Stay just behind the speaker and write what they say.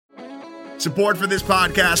Support for this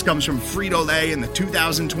podcast comes from Frito-Lay and the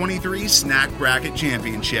 2023 Snack Bracket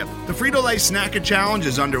Championship. The Frito-Lay Snack Challenge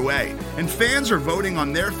is underway, and fans are voting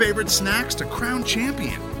on their favorite snacks to crown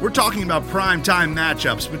champion. We're talking about primetime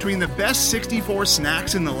matchups between the best 64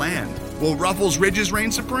 snacks in the land. Will Ruffles Ridges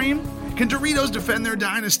reign supreme? Can Doritos defend their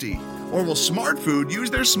dynasty? Or will Smart Food use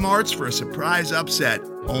their smarts for a surprise upset?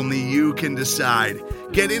 Only you can decide.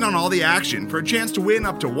 Get in on all the action for a chance to win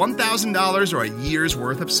up to $1,000 or a year's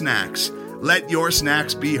worth of snacks. Let your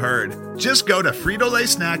snacks be heard. Just go to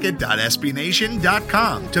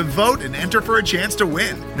fritolaysnacket.sbnation.com to vote and enter for a chance to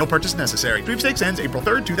win. No purchase necessary. Sweepstakes ends April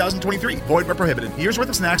 3rd, 2023. Void where prohibited. Year's worth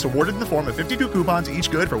of snacks awarded in the form of 52 coupons, each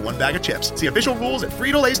good for one bag of chips. See official rules at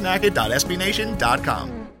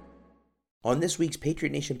fritolaysnacket.sbnation.com. On this week's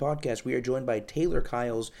Patriot Nation podcast, we are joined by Taylor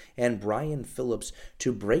Kyles and Brian Phillips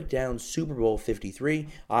to break down Super Bowl 53,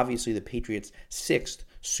 obviously the Patriots' 6th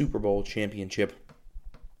Super Bowl championship.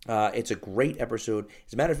 It's a great episode.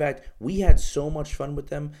 As a matter of fact, we had so much fun with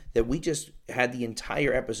them that we just had the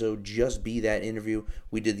entire episode just be that interview.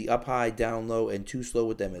 We did the up high, down low, and too slow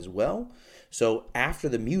with them as well. So after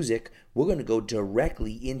the music, we're going to go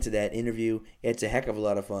directly into that interview. It's a heck of a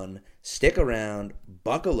lot of fun. Stick around,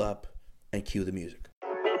 buckle up, and cue the music.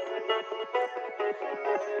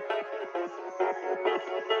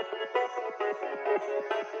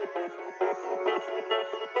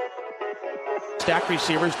 Stacked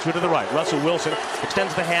receivers, two to the right. Russell Wilson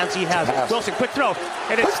extends the hands he has. Wilson, quick throw.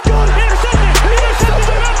 And it's intercepted! Intercepted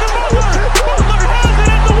by Malcolm Butler! Butler has it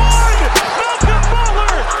at the one! Malcolm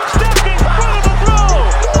Butler stepped in front of the throw!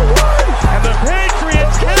 And the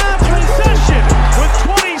Patriots have possession with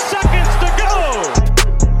 20 seconds to go!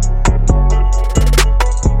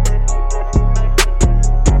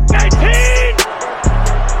 19!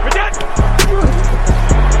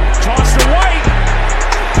 Toss to White.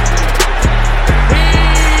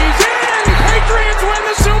 Patriots win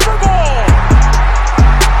the Super Bowl!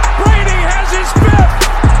 Brady has his 5th!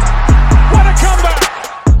 What a comeback!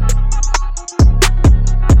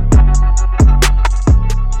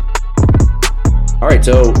 All right,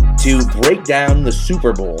 so to break down the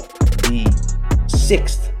Super Bowl, the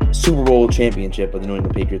 6th Super Bowl championship of the New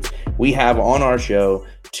England Patriots, we have on our show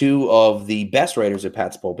two of the best writers at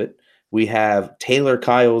Pat's Pulpit. We have Taylor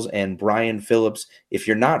Kyles and Brian Phillips. If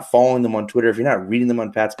you're not following them on Twitter, if you're not reading them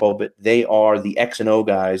on Pat's Pulpit, they are the X and O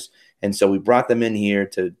guys. And so we brought them in here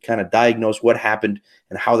to kind of diagnose what happened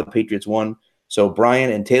and how the Patriots won. So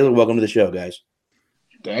Brian and Taylor, welcome to the show, guys.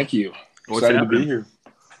 Thank you. Excited to be here.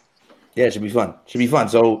 Yeah, it should be fun.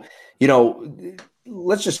 So,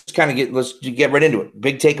 let's just kind of get right into it.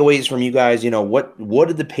 Big takeaways from you guys. What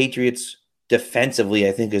did the Patriots defensively,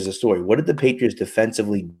 I think, is the story. What did the Patriots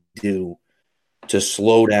defensively do to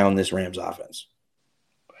slow down this Rams offense?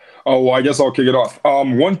 Oh, well, I guess I'll kick it off.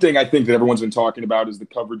 One thing I think that everyone's been talking about is the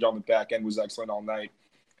coverage on the back end was excellent all night.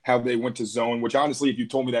 How they went to zone, which honestly, if you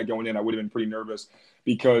told me that going in, I would have been pretty nervous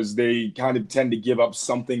because they kind of tend to give up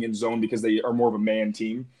something in zone because they are more of a man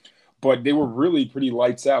team. But they were really pretty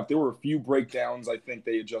lights out. There were a few breakdowns. I think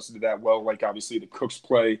they adjusted to that well, like obviously the Cooks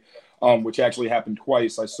play, which actually happened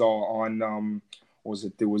twice. I saw on,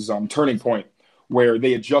 Turning Point, where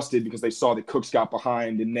they adjusted because they saw that Cooks got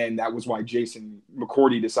behind, and then that was why Jason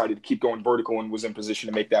McCourty decided to keep going vertical and was in position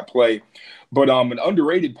to make that play. But an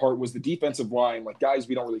underrated part was the defensive line, like guys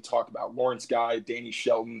we don't really talk about. Lawrence Guy, Danny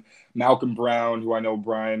Shelton, Malcolm Brown, who I know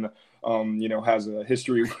Brian has a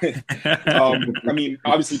history with.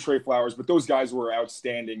 Obviously Trey Flowers, but those guys were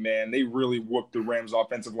outstanding, man. They really whooped the Rams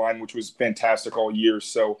offensive line, which was fantastic all year.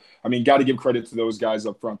 So, got to give credit to those guys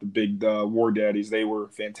up front, the big war daddies. They were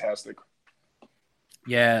fantastic.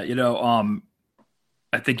 Yeah,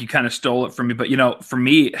 I think you kind of stole it from me, but for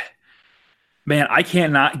me, man, I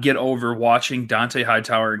cannot get over watching Dante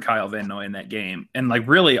Hightower and Kyle Van Noy in that game, and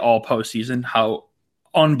really all postseason how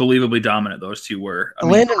unbelievably dominant those two were.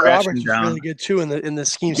 Landon Roberts was really good too in the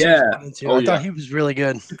scheme. Yeah, I thought he was really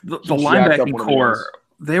good. The linebacking core,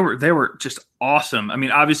 they were just awesome.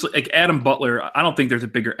 Obviously, like Adam Butler, I don't think there's a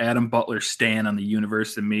bigger Adam Butler stan on the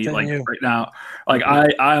universe than me. Right now,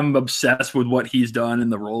 I'm obsessed with what he's done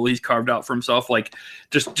and the role he's carved out for himself. Like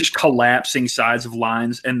just collapsing sides of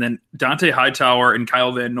lines, and then Dante Hightower and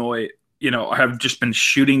Kyle Van Noy, have just been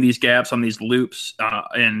shooting these gaps on these loops,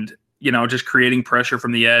 and just creating pressure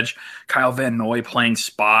from the edge. Kyle Van Noy playing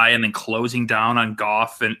spy and then closing down on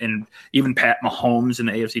Goff and even Pat Mahomes in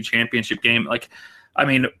the AFC Championship game.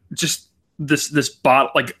 Just this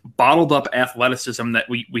bottled up athleticism that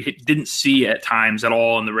we didn't see at times at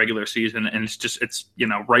all in the regular season. And it's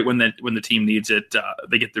right when the team needs it,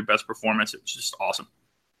 they get their best performance. It was just awesome.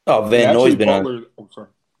 Oh, Van Noy's been on. Oh, sorry.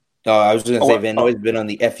 I was going to say Van Noy's been on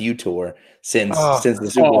the FU tour since the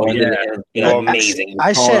Super Bowl ended. And it's been amazing.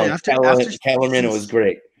 I said after Kellerman, it was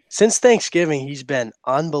great. Since Thanksgiving, he's been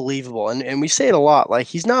unbelievable, and we say it a lot. Like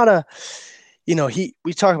he's not a,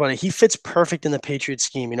 we talk about it. He fits perfect in the Patriot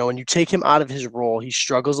scheme. When you take him out of his role, he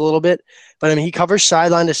struggles a little bit. But I mean, he covers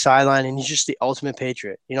sideline to sideline, and he's just the ultimate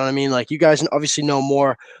Patriot. You know what I mean? Like you guys obviously know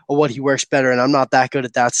more of what he works better, and I'm not that good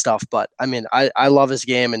at that stuff. But I mean, I love his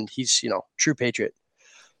game, and he's true Patriot.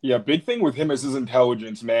 Yeah, big thing with him is his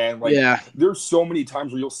intelligence, man. Like, there's so many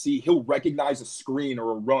times where he'll recognize a screen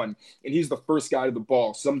or a run, and he's the first guy to the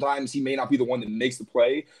ball. Sometimes he may not be the one that makes the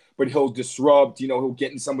play, but he'll disrupt, he'll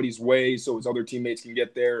get in somebody's way so his other teammates can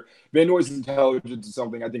get there. Van Noy's intelligence is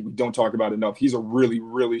something I think we don't talk about enough. He's a really,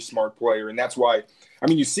 really smart player, and that's why, I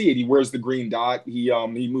mean, you see it. He wears the green dot. He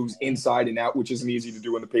moves inside and out, which isn't easy to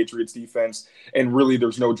do in the Patriots defense, and really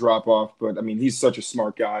there's no drop-off. But, I mean, he's such a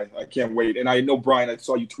smart guy. I can't wait. And I know, Brian, I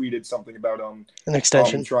saw you tweeted something about an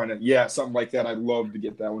extension. Something like that. I'd love to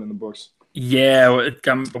get that one in the books. Yeah,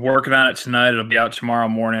 I'm working on it tonight. It'll be out tomorrow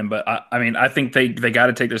morning. But I think they got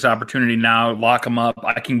to take this opportunity now, lock him up.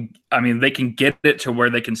 They can get it to where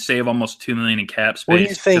they can save almost $2 million in cap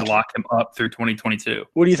space to lock him up through 2022.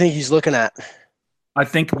 What do you think he's looking at? I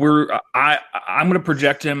think I'm going to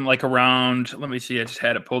project him like around. Let me see. I just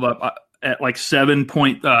had it pulled up at like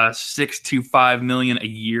 $7.625 million a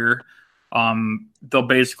year. They'll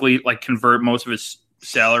basically like convert most of his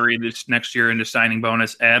salary this next year into signing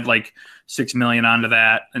bonus, add like $6 million onto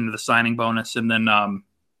that into the signing bonus, and then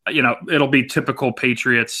it'll be typical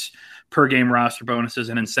Patriots per game roster bonuses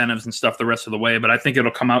and incentives and stuff the rest of the way. But I think it'll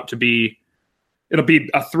come out to be a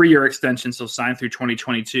 3-year extension, so sign through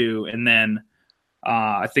 2022, and then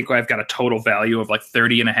I think I've got a total value of like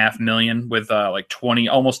 $30.5 million with like 20,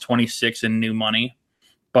 almost 26 in new money.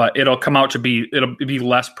 But it'll come out to be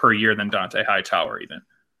less per year than Dante Hightower even.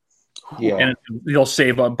 Yeah, and he'll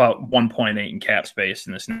save about 1.8 in cap space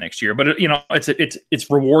in this next year. But it's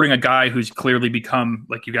rewarding a guy who's clearly become,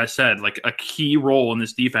 like you guys said, like a key role in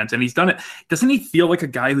this defense, and he's done it. Doesn't he feel like a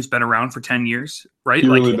guy who's been around for 10 years? Right? He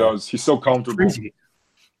really does. He's so comfortable. Crazy.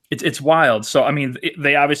 It's wild. So, I mean,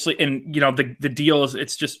 they obviously, and the deal is,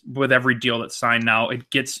 it's just with every deal that's signed now, it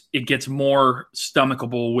gets more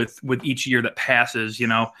stomachable with each year that passes,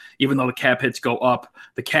 even though the cap hits go up,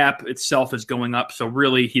 the cap itself is going up. So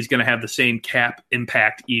really he's going to have the same cap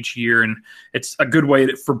impact each year. And it's a good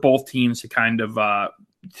way for both teams to kind of,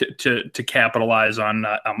 to capitalize on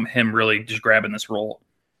him really just grabbing this role.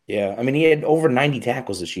 Yeah. I mean, he had over 90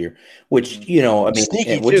 tackles this year, which,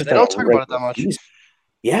 sneaky too. They don't talk about it that much.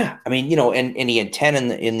 Yeah, I mean, and he had 10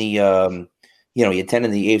 in the he had 10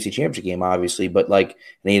 in the AFC Championship game, obviously, but and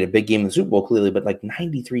he had a big game in the Super Bowl, clearly, but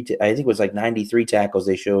 93, I think it was 93 tackles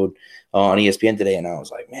they showed on ESPN today, and I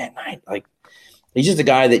was like, man, he's just a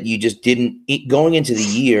guy that you just didn't going into the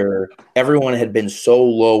year. Everyone had been so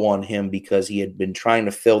low on him because he had been trying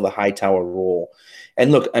to fill the Hightower role.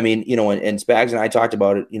 And look, I mean, and Spags and I talked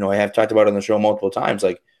about it. I have talked about it on the show multiple times.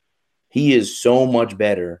 He is so much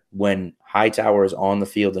better when Hightower is on the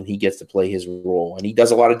field and he gets to play his role. And he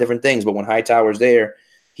does a lot of different things, but when Hightower's there,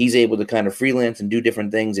 he's able to kind of freelance and do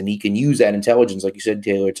different things, and he can use that intelligence, like you said,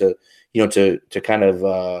 Taylor, to kind of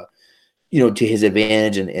to his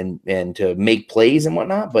advantage and to make plays and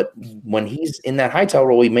whatnot. But when he's in that Hightower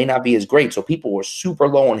role, he may not be as great. So people were super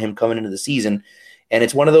low on him coming into the season. And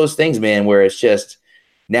it's one of those things, man, where it's just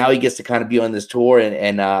now he gets to kind of be on this tour,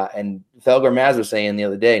 and Felger Maz was saying the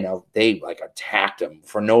other day, now they attacked him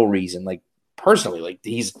for no reason, personally,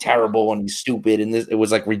 he's terrible and he's stupid, and it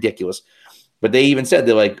was ridiculous. But they even said,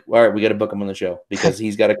 they're all right, we got to book him on the show because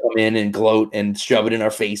he's got to come in and gloat and shove it in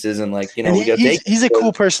our faces, and we got to take. He's a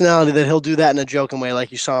cool personality that he'll do that in a joking way,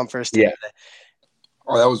 like you saw him first. Yeah.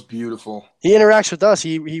 Oh, that was beautiful. He interacts with us.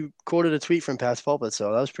 He quoted a tweet from Pat's pulpit,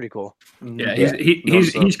 so that was pretty cool. Yeah,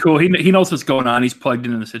 he's cool. He knows what's going on. He's plugged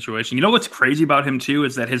into the situation. You know what's crazy about him too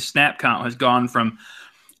is that his snap count has gone from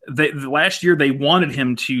the last year they wanted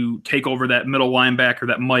him to take over that middle linebacker,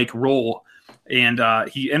 that Mike role, and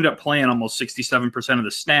he ended up playing almost 67% of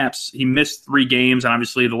the snaps. He missed 3 games, and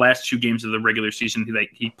obviously the last 2 games of the regular season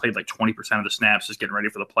he played 20% of the snaps, just getting ready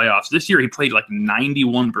for the playoffs. This year he played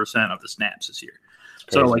 91% of the snaps this year.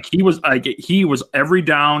 So he was every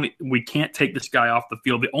down. We can't take this guy off the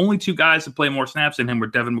field. The only 2 guys that play more snaps than him were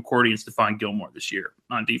Devin McCourty and Stephon Gilmore this year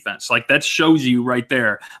on defense. That shows you right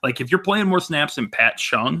there. If you're playing more snaps than Pat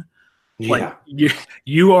Chung,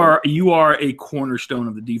 you are a cornerstone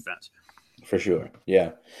of the defense. For sure.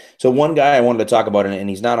 Yeah. So one guy I wanted to talk about, and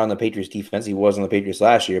he's not on the Patriots defense. He was on the Patriots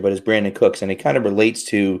last year, but it's Brandon Cooks, and it kind of relates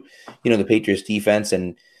to, the Patriots defense.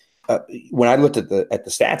 And, when I looked at the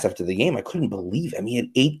stats after the game, I couldn't believe it. I mean,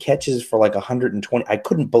 he had 8 catches for like 120. I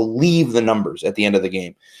couldn't believe the numbers at the end of the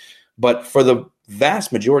game. But for the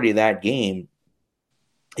vast majority of that game,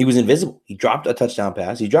 he was invisible. He dropped a touchdown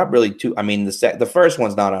pass. He dropped really 2. I mean, the first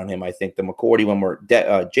one's not on him. I think the McCourty one where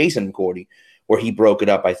Jason McCourty, where he broke it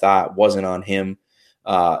up, I thought wasn't on him.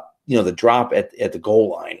 The drop at the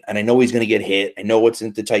goal line. And I know he's going to get hit. I know it's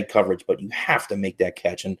into tight coverage, but you have to make that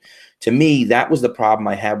catch. And to me, that was the problem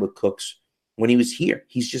I had with Cooks when he was here.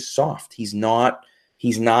 He's just soft. He's not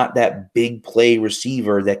that big play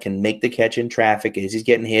receiver that can make the catch in traffic as he's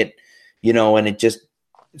getting hit, and it just –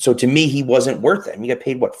 so to me, he wasn't worth it. I mean, he got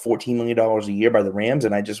paid, $14 million a year by the Rams,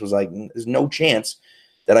 and I just was like, there's no chance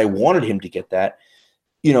that I wanted him to get that.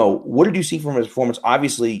 What did you see from his performance?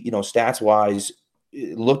 Obviously, stats-wise,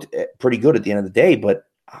 it looked pretty good at the end of the day, but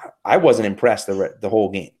I wasn't impressed the whole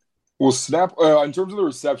game. Well, in terms of the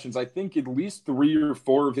receptions, I think at least 3 or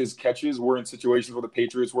 4 of his catches were in situations where the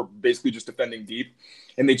Patriots were basically just defending deep,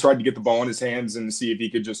 and they tried to get the ball in his hands and see if he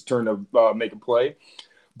could just turn to make a play.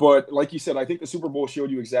 But like you said, I think the Super Bowl showed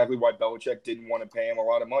you exactly why Belichick didn't want to pay him a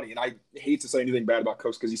lot of money. And I hate to say anything bad about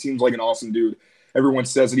Cooks because he seems like an awesome dude. Everyone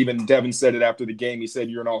says it. Even Devin said it after the game. He said,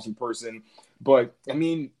 you're an awesome person. But, I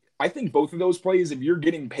mean, I think both of those plays, if you're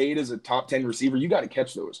getting paid as a top 10 receiver, you got to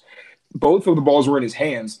catch those. Both of the balls were in his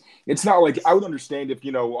hands. It's not like I would understand if,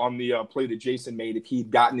 on the play that Jason made, if he'd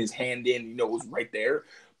gotten his hand in, it was right there.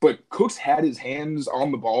 But Cooks had his hands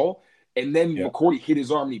on the ball. And then McCourty hit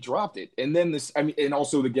his arm and he dropped it. And then and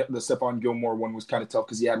also the Stephon Gilmore one was kind of tough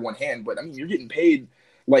because he had one hand. But, I mean, you're getting paid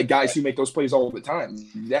like guys who make those plays all the time.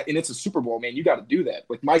 And it's a Super Bowl, man. You got to do that.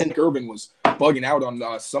 Like Mike Irvin was bugging out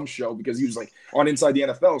on some show because he was like on Inside the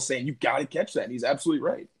NFL saying, you got to catch that. And he's absolutely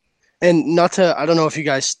right. And I don't know if you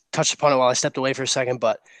guys touched upon it while I stepped away for a second,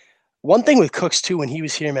 but one thing with Cooks too, when he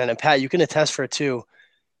was here, man, and Pat, you can attest for it too.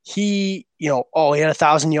 He, he had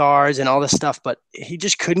 1,000 yards and all this stuff, but he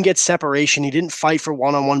just couldn't get separation. He didn't fight for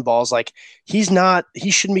one-on-one balls. Like he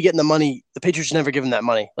shouldn't be getting the money. The Patriots never give him that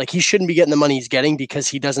money. Like he shouldn't be getting the money he's getting because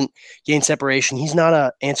he doesn't gain separation. He's not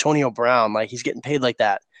a Antonio Brown. Like he's getting paid like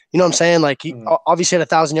that. You know what I'm saying? Like he obviously had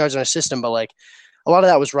 1,000 yards in our system, but like a lot of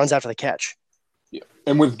that was runs after the catch. Yeah.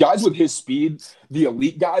 And with guys with his speed, the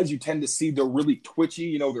elite guys, you tend to see they're really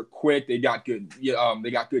twitchy. They're quick. They got good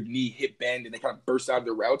knee hip bend, and they kind of burst out of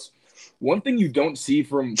their routes. One thing you don't see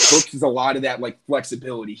from Cooks is a lot of that like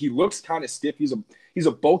flexibility. He looks kind of stiff. He's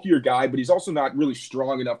a bulkier guy, but he's also not really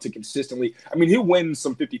strong enough to consistently. I mean, he'll win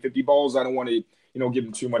some 50-50 balls. I don't want to give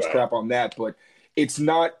him too much crap on that, but it's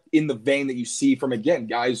not in the vein that you see from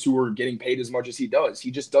guys who are getting paid as much as he does.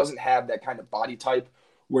 He just doesn't have that kind of body type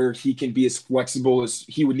where he can be as flexible as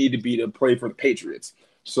he would need to be to play for the Patriots.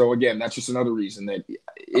 So, again, that's just another reason that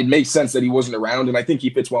it makes sense that he wasn't around, and I think he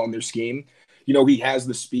fits well in their scheme. He has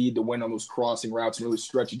the speed to win on those crossing routes and really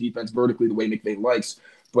stretch a defense vertically the way McVay likes,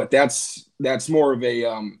 but that's more of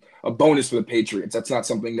a bonus for the Patriots. That's not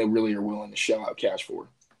something they really are willing to shell out cash for.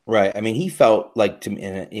 Right. I mean, he felt like to me,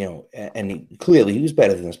 and clearly he was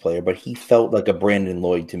better than this player, but he felt like a Brandon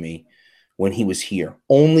Lloyd to me when he was here,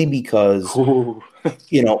 only because,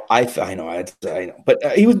 I know, but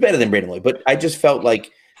he was better than Brandon Lloyd. But I just felt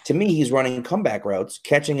like, to me, he's running comeback routes,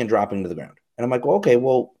 catching and dropping to the ground. And I'm like, well, okay,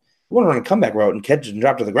 well, you want to run a comeback route and catch and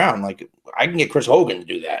drop to the ground. Like, I can get Chris Hogan to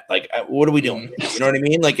do that. Like, what are we doing? You know what I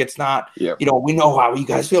mean? Like, it's not, we know how you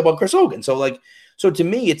guys feel about Chris Hogan. So to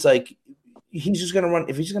me, it's like, he's just going to run,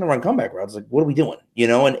 if he's going to run comeback routes, like, what are we doing?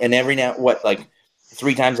 And every now,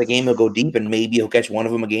 3 times a game he'll go deep and maybe he'll catch one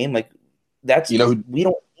of them a game. Like, that's, we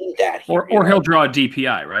don't need that here. Or he'll draw a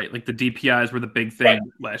DPI, right? Like the DPIs were the big thing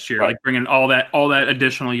last year, like bringing all that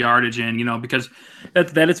additional yardage in, because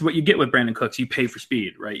that is what you get with Brandon Cooks. You pay for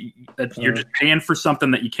speed, right? You're just paying for something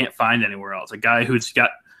that you can't find anywhere else. A guy he's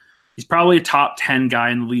probably a top 10 guy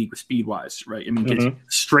in the league with speed wise, right? I mean,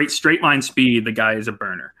 straight line speed, the guy is a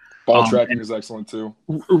burner. Ball tracking is excellent too.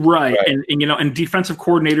 Right. And defensive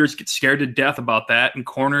coordinators get scared to death about that. And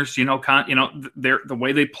corners, the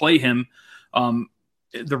way they play him,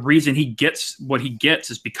 the reason he gets what he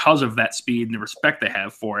gets is because of that speed and the respect they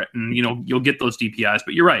have for it. And, you'll get those DPIs,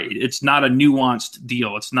 but you're right. It's not a nuanced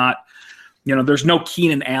deal. It's not, there's no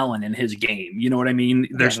Keenan Allen in his game. You know what I mean?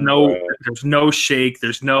 There's no shake.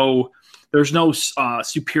 There's no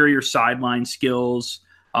superior sideline skills,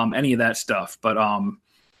 any of that stuff. But,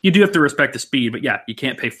 you do have to respect the speed, but you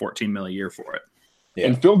can't pay $14 million a year for it. Yeah.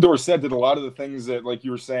 And Phil Dorsett did a lot of the things that, like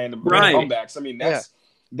you were saying, comebacks. I mean, that's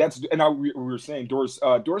and we were saying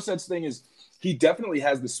Dorsett's thing is he definitely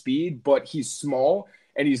has the speed, but he's small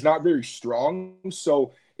and he's not very strong.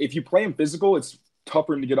 So if you play him physical, it's tough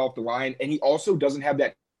for him to get off the line. And he also doesn't have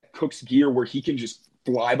that Cooks gear where he can just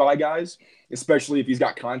fly by guys, especially if he's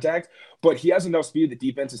got contact. But he has enough speed that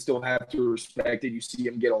defenses still have to respect it. You see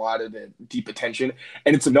him get a lot of the deep attention,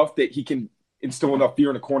 and it's enough that he can instill enough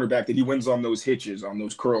fear in a cornerback that he wins on those hitches, on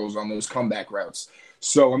those curls, on those comeback routes.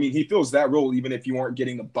 So, I mean, he fills that role even if you aren't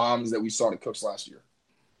getting the bombs that we saw to Cooks last year.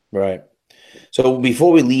 Right. So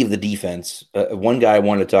before we leave the defense, one guy I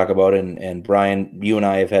wanted to talk about, and Brian, you and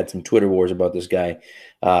I have had some Twitter wars about this guy,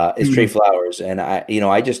 is Trey Flowers. And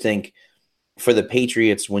I just think for the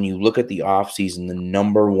Patriots, when you look at the offseason, the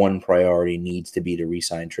number one priority needs to be to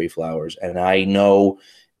re-sign Trey Flowers. And I know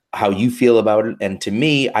how you feel about it. And to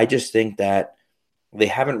me, I just think that they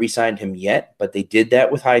haven't re-signed him yet, but they did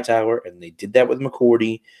that with Hightower and they did that with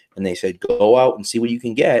McCourty, and they said, go out and see what you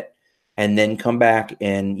can get. And then come back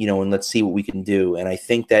and let's see what we can do. And I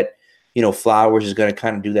think that, Flowers is going to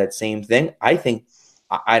kind of do that same thing. I think,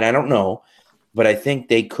 I don't know, but I think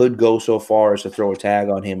they could go so far as to throw a tag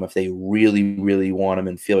on him if they really, really want him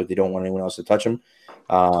and feel like they don't want anyone else to touch him.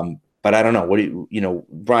 But I don't know. What do you,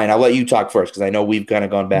 Brian, I'll let you talk first because I know we've kind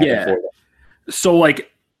of gone back and forth. So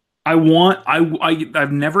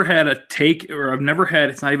I've never had a take, or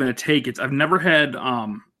it's not even a take. I've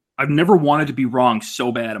never wanted to be wrong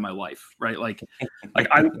so bad in my life, right?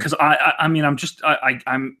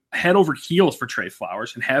 I'm head over heels for Trey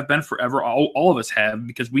Flowers and have been forever. All of us have,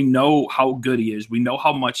 because we know how good he is. We know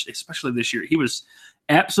how much, especially this year, he was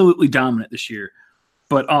absolutely dominant this year.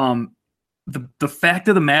 But the fact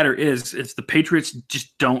of the matter is the Patriots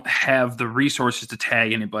just don't have the resources to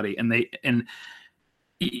tag anybody, and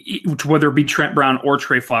whether it be Trent Brown or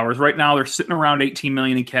Trey Flowers. Right now, they're sitting around $18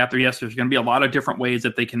 million in cap. There's going to be a lot of different ways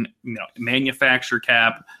that they can, manufacture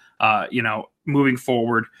cap, moving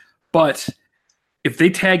forward. But if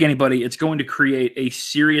they tag anybody, it's going to create a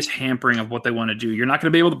serious hampering of what they want to do. You're not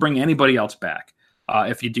going to be able to bring anybody else back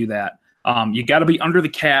if you do that. You got to be under the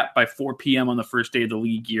cap by 4 p.m. on the first day of the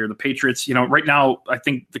league year. The Patriots, right now, I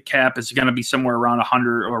think the cap is going to be somewhere around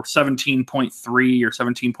 100 or 17.3 or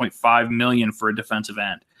 17.5 million for a defensive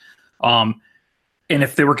end. And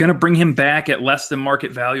if they were going to bring him back at less than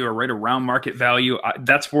market value or right around market value,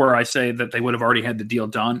 that's where I say that they would have already had the deal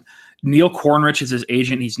done. Neil Cornrich is his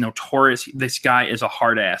agent. He's notorious. This guy is a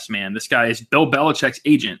hard ass, man. This guy is Bill Belichick's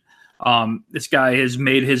agent. This guy has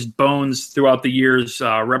made his bones throughout the years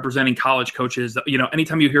representing college coaches.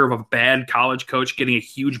 Anytime you hear of a bad college coach getting a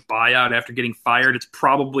huge buyout after getting fired, it's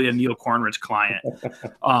probably a Neil Cornrich client.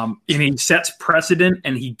 And he sets precedent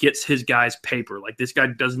and he gets his guys paper. Like, this guy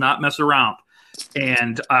does not mess around.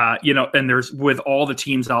 And, and there's, with all the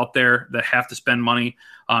teams out there that have to spend money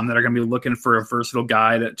that are going to be looking for a versatile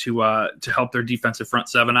guy to help their defensive front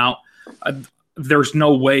seven out, there's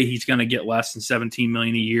no way he's going to get less than $17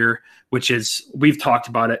 million a year, which is, we've talked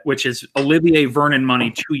about it, which is Olivier Vernon money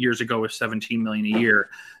 2 years ago was $17 million a year.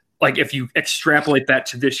 Like, if you extrapolate that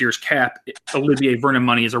to this year's cap, Olivier Vernon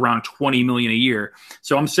money is around $20 million a year.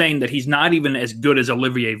 So I'm saying that he's not even as good as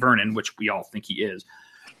Olivier Vernon, which we all think he is.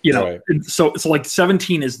 Right. So it's like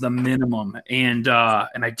 17 is the minimum, and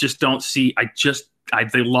I just don't see.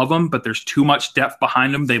 They love him, but there's too much depth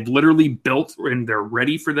behind them. They've literally built, and they're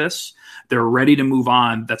ready for this. They're ready to move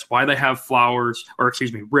on. That's why they have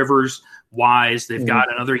Rivers, Wise. They've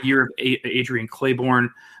got another year of Adrian Claiborne.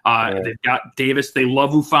 They've got Davis. They love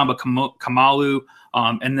Ufamba Kamalu,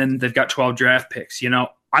 and then they've got 12 draft picks.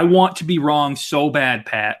 I want to be wrong so bad,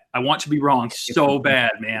 Pat. I want to be wrong so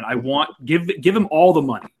bad, man. I want give him all the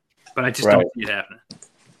money, but I just don't see it happening.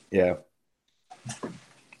 Yeah.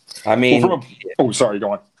 I mean, sorry,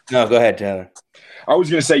 go on. No, go ahead, Tanner. I was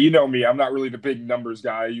going to say, me, I'm not really the big numbers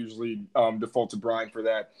guy. I usually default to Brian for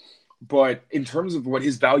that. But in terms of what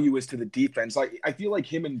his value is to the defense, I feel like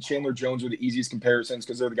him and Chandler Jones are the easiest comparisons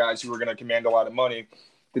because they're the guys who are going to command a lot of money.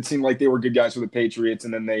 That seemed like they were good guys for the Patriots,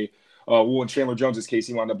 and then they in Chandler Jones' case,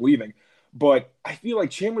 he wound up leaving. But I feel like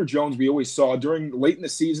Chandler Jones, we always saw late in the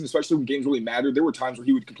season, especially when games really mattered, there were times where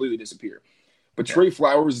he would completely disappear. But Trey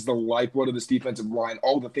Flowers is the lifeblood of this defensive line,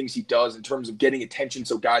 all the things he does in terms of getting attention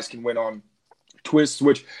so guys can win on twists,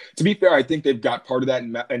 which, to be fair, I think they've got part of that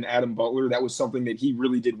in Adam Butler. That was something that he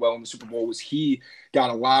really did well in the Super Bowl, was he got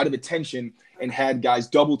a lot of attention and had guys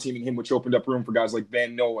double teaming him, which opened up room for guys like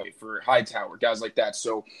Van Noy, for Hightower, guys like that.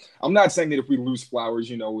 So I'm not saying that if we lose Flowers,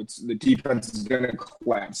 it's the defense is going to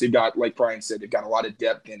collapse. They've got, like Brian said, they've got a lot of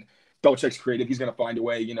depth, and Belichick's creative. He's going to find a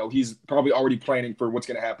way. He's probably already planning for what's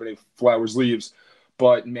going to happen if Flowers leaves.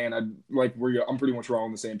 But, man, I'm pretty much all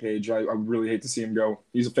on the same page. I really hate to see him go.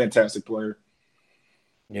 He's a fantastic player.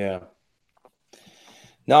 Yeah.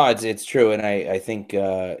 No, it's true, and I think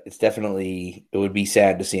it's definitely, it would be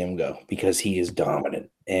sad to see him go because he is dominant.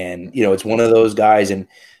 And, it's one of those guys, and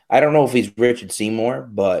I don't know if he's Richard Seymour,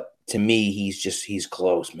 but to me, he's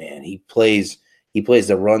close, man. He plays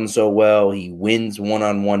the run so well. He wins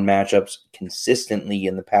one-on-one matchups consistently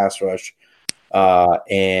in the pass rush.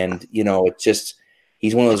 And, it's just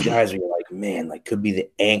he's one of those guys where you're like, man, like could be the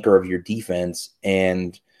anchor of your defense.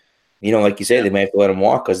 And, like you say, they might have to let him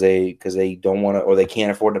walk because they don't want to or they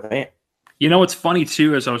can't afford to pay him. What's funny,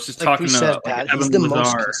 too, is I was just talking to Pat, Evan he's the Lazar.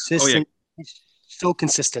 most consistent. He's so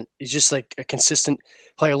consistent. He's just like a consistent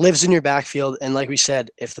player, lives in your backfield. And like we said,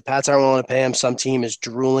 if the Pats aren't willing to pay him, some team is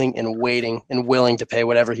drooling and waiting and willing to pay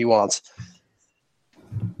whatever he wants.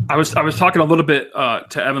 I was talking a little bit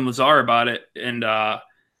to Evan Lazar about it, and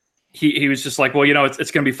he was just like, well,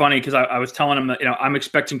 it's going to be funny because I was telling him that, I'm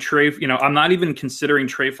expecting Trey, I'm not even considering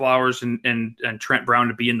Trey Flowers and Trent Brown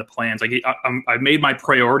to be in the plans. Like I made my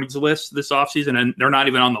priorities list this offseason, and they're not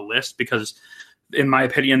even on the list because in my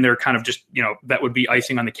opinion, they're kind of just, that would be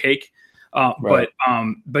icing on the cake. Right.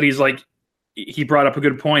 But he's like, he brought up a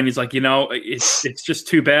good point. He's like, it's just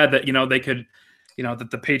too bad that, they could,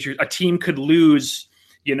 that the Patriots, a team could lose,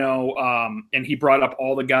 and he brought up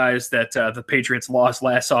all the guys that the Patriots lost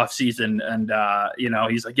last offseason. And,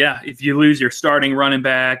 he's like, yeah, if you lose your starting running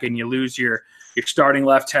back and you lose your starting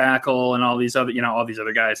left tackle and all these other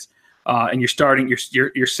guys, and you're starting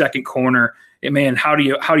your second corner, and man, how do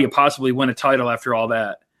you possibly win a title after all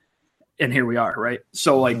that? And here we are, right?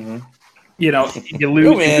 So like, you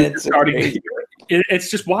lose. Man,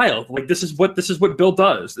 it's just wild. Like this is what Bill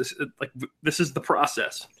does. This is the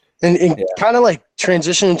process. And kind of like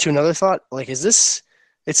transition into another thought. Like, it's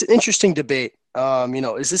an interesting debate.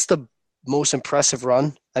 Is this the most impressive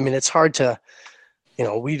run? I mean, it's hard to,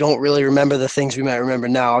 we don't really remember the things we might remember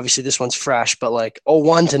now. Obviously, this one's fresh, but like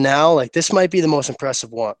 01 to now, like this might be the most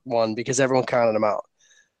impressive one because everyone counted them out.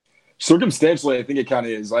 Circumstantially, I think it kind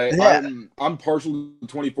of is. I'm partial to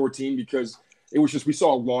 2014 because it was just we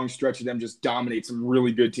saw a long stretch of them just dominate some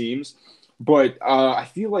really good teams. But I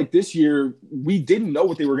feel like this year we didn't know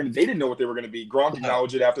what they were going to. They didn't know what they were going to be. Gronk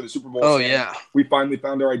acknowledged it after the Super Bowl. Oh yeah, we finally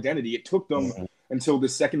found our identity. It took them until the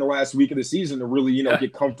second to last week of the season to really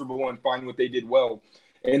get comfortable and find what they did well.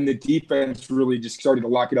 And the defense really just started to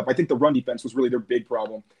lock it up. I think the run defense was really their big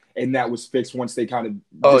problem, and that was fixed once they kind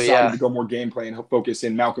of decided to go more game play and focus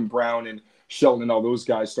in. Malcolm Brown and Shelton and all those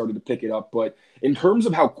guys started to pick it up. But in terms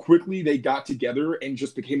of how quickly they got together and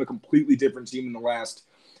just became a completely different team in the last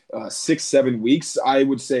 6-7 weeks, I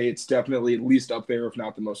would say it's definitely at least up there, if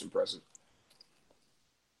not the most impressive.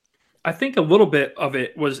 I think a little bit of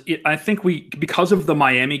it was I think because of the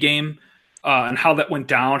Miami game and how that went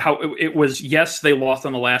down, how it was, yes, they lost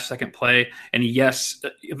on the last second play, and yes,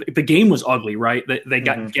 the game was ugly, right? They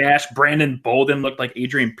got gashed. Brandon Bolden looked like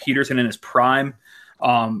Adrian Peterson in his prime.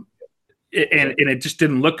 And it just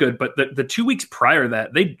didn't look good. But the 2 weeks prior to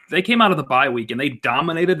that, they came out of the bye week and they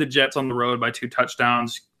dominated the Jets on the road by 2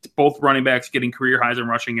 touchdowns, both running backs getting career highs in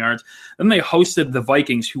rushing yards. Then they hosted the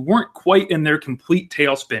Vikings, who weren't quite in their complete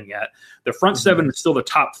tailspin yet. The front seven is still the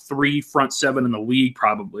top 3 front seven in the league,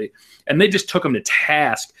 probably. And they just took them to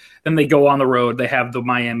task. Then they go on the road. They have the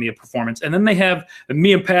Miami performance. And then they have –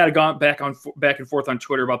 me and Pat have gone back and forth on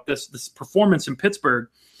Twitter about this performance in Pittsburgh.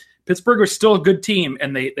 Pittsburgh was still a good team,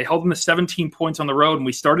 and they held them to 17 points on the road, and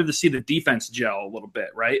we started to see the defense gel a little bit,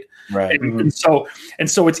 right? Right. And so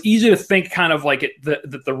it's easy to think kind of like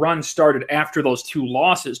that the run started after those 2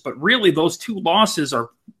 losses, but really those 2 losses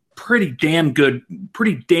are pretty damn good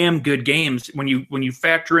games when you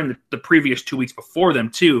factor in the previous 2 weeks before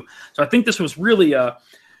them too. So I think this was really I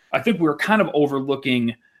think we were kind of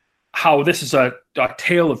overlooking how this is a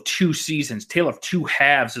tale of 2 seasons, tale of 2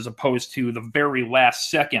 halves, as opposed to the very last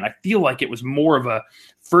second. I feel like it was more of a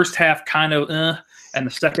first half kind of, and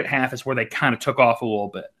the second half is where they kind of took off a little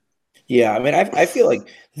bit. Yeah, I mean, I feel like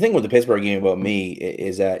the thing with the Pittsburgh game about me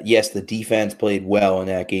is that, yes, the defense played well in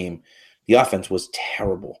that game. The offense was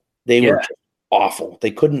terrible. They were just awful.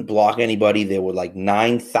 They couldn't block anybody. There were like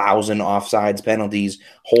 9,000 offsides penalties,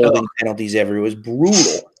 holding penalties everywhere. It was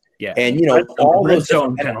brutal. Yeah, and all those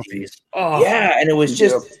penalties. Oh, yeah, and it was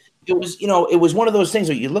just, it was one of those things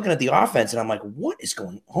where you're looking at the offense, and I'm like, what is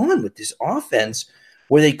going on with this offense?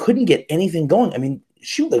 Where they couldn't get anything going. I mean,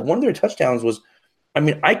 shoot, like one of their touchdowns was,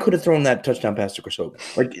 I could have thrown that touchdown pass to Chris Hogan.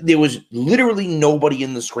 Like there was literally nobody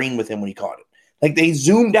in the screen with him when he caught it. Like they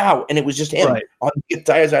zoomed out, and it was just him on the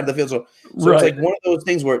entire side of the field. So it's like one of those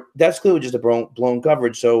things where that's clearly just a blown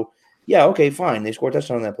coverage. So. Yeah, okay, fine. They scored a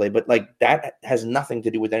touchdown on that play, but like that has nothing to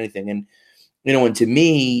do with anything. And and to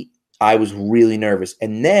me, I was really nervous.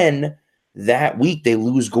 And then that week they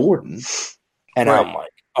lose Gordon, and I'm like,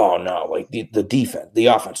 Oh no, like the defense, the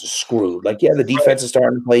offense is screwed. Like, yeah, the defense is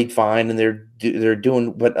starting to play fine, and they're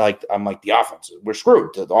doing, but like I'm like the offense, we're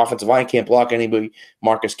screwed. The offensive line can't block anybody.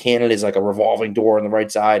 Marcus Cannon is like a revolving door on the right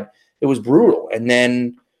side. It was brutal, and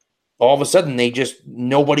then all of a sudden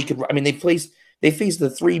nobody could. I mean, they faced the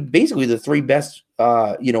three best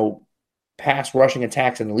pass rushing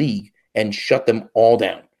attacks in the league and shut them all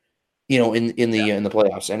down. In the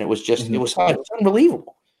playoffs, and it was just it was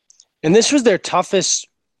unbelievable. And this was their toughest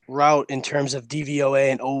route in terms of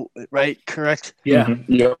DVOA and right? Correct? Yeah.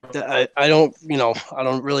 Mm-hmm. Yeah. I don't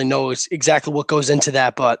really know exactly what goes into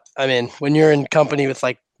that, but I mean, when you're in company with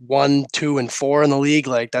like 1, 2, and 4 in the league,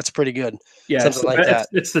 like that's pretty good. Yeah, something like that.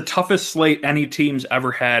 It's the toughest slate any team's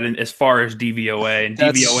ever had, as far as DVOA, and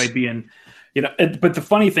DVOA being, But the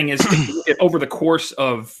funny thing is, over the course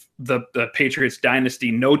of the Patriots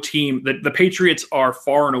dynasty, no team the Patriots are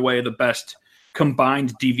far and away the best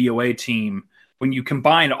combined DVOA team. When you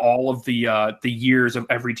combine all of the years of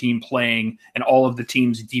every team playing and all of the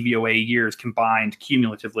team's DVOA years combined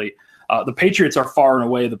cumulatively, the Patriots are far and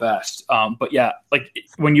away the best. But yeah, like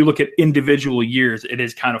when you look at individual years, it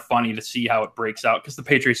is kind of funny to see how it breaks out, because the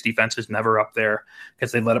Patriots defense is never up there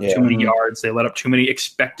because they let up too many yards, they let up too many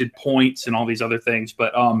expected points and all these other things.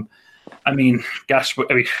 But I mean, gosh,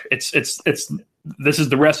 it's this is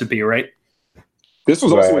the recipe, right? This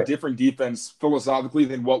was also a different defense philosophically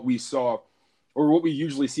than what we saw or what we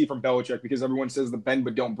usually see from Belichick, because everyone says the bend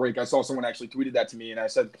but don't break. I saw someone actually tweeted that to me, and I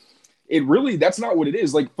said, that's not what it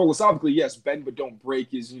is. Like, philosophically, yes, bend but don't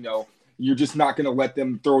break is, you're just not going to let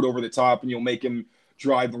them throw it over the top, and you'll make him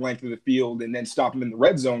drive the length of the field and then stop him in the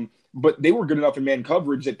red zone. But they were good enough in man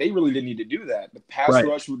coverage that they really didn't need to do that. The pass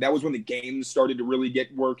rush, that was when the games started to really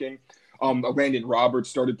get working. Landon Roberts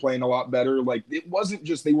started playing a lot better. Like, it wasn't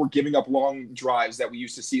just they were giving up long drives that we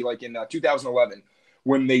used to see, like in 2011,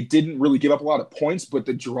 when they didn't really give up a lot of points, but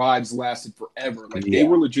the drives lasted forever. Like, they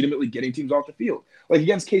were legitimately getting teams off the field. Like,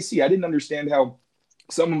 against KC, I didn't understand how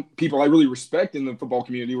some people I really respect in the football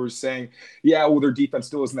community were saying, yeah, well, their defense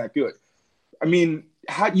still isn't that good. I mean,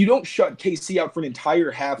 you don't shut KC out for an entire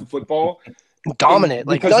half of football. Dominate.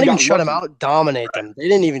 Like, not even shut them out, dominate them. They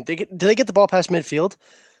didn't even – did they get the ball past midfield?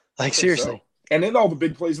 Like, seriously. So. And then all the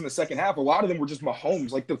big plays in the second half, a lot of them were just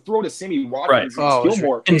Mahomes. Like, the throw to Sammy Watkins and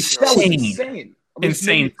Gilmore. Insane. That was insane.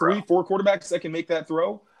 Insane. 3-4 quarterbacks that can make that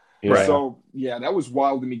throw. Right. So, yeah, that was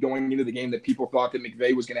wild to me going into the game that people thought that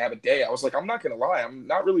McVay was going to have a day. I was like, I'm not going to lie. I'm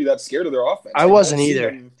not really that scared of their offense. I wasn't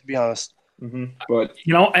either, to be honest. Mm-hmm. But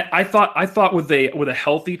I thought with a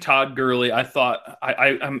healthy Todd Gurley,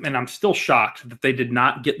 I'm still shocked that they did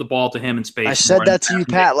not get the ball to him in space. I said that to you,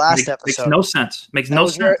 Pat, last episode. Makes no sense. Makes no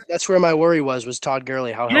sense. That's where my worry was Todd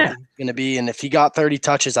Gurley, how healthy he's going to be, and if he got 30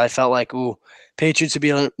 touches, I felt like, Patriots would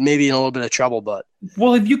be maybe in a little bit of trouble. But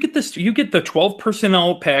well, if you get the 12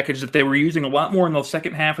 personnel package that they were using a lot more in the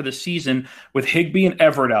second half of the season with Higbee and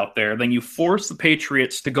Everett out there, then you force the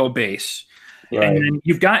Patriots to go base. Right. And then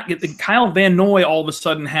you've got Kyle Van Noy all of a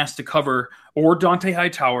sudden has to cover, or Dante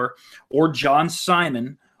Hightower, or John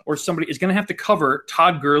Simon, or somebody is going to have to cover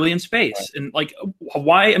Todd Gurley in space. Right. And like,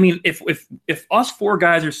 why? I mean, if us four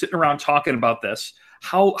guys are sitting around talking about this,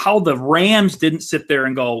 how the Rams didn't sit there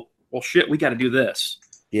and go, well, shit, we got to do this.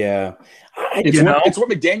 Yeah. It's what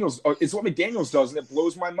McDaniels does, and it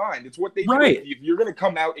blows my mind. It's what they do. If you're going to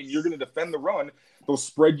come out and you're going to defend the run, they'll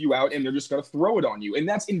spread you out, and they're just going to throw it on you. And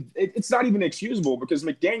it's not even excusable, because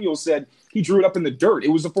McDaniels said he drew it up in the dirt. It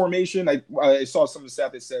was a formation. I saw some of the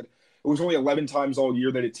stat that said it was only 11 times all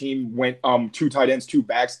year that a team went 2 tight ends, 2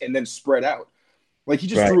 backs, and then spread out. Like, he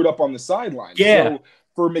just drew it up on the sideline. Yeah. So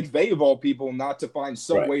for McVay, of all people, not to find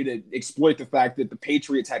some way to exploit the fact that the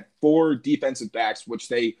Patriots had 4 defensive backs, which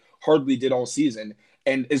they hardly did all season,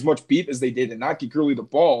 and as much beef as they did and not get Gurley the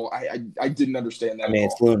ball, I didn't understand that. I mean,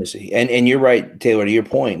 it's lunacy. And you're right, Taylor, to your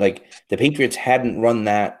point. Like, the Patriots hadn't run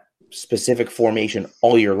that specific formation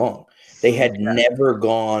all year long. They had never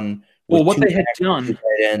gone with what they had done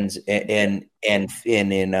tight ends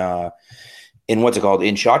in what's it called,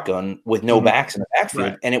 in shotgun with no backs in the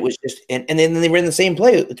backfield, and it was just and then they ran the same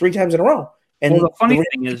play 3 times in a row. And the funny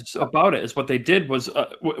thing is about it is what they did was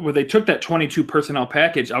when they took that 22 personnel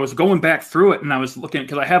package. I was going back through it and I was looking,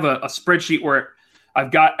 because I have a spreadsheet where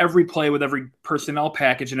I've got every play with every personnel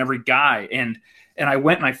package and every guy, and I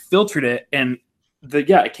went and I filtered it, and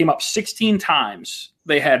it came up 16 times.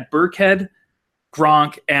 They had Burkhead,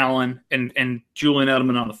 Gronk, Allen, and Julian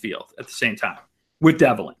Edelman on the field at the same time with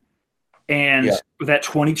Devlin. And with that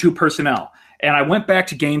 22 personnel. And I went back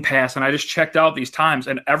to Game Pass and I just checked out these times,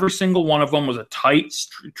 and every single one of them was a tight,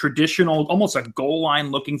 traditional, almost a goal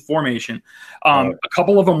line looking formation. A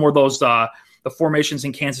couple of them were those the formations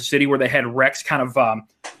in Kansas City where they had Rex kind of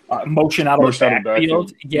motion out of the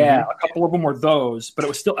backfield. Yeah, a couple of them were those, but it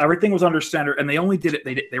was still everything was under center, and they only did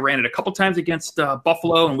it. They ran it a couple times against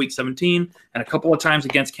Buffalo in Week 17, and a couple of times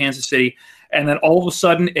against Kansas City, and then all of a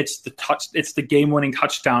sudden it's the game-winning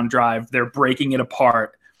touchdown drive. They're breaking it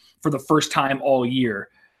apart for the first time all year.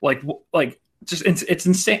 Like just it's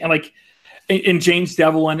insane. Like, and James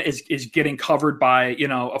Devlin is getting covered by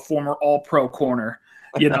a former All-Pro corner.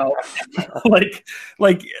 It's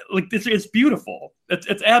beautiful.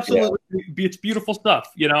 It's absolutely it's beautiful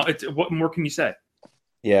stuff. It's what more can you say?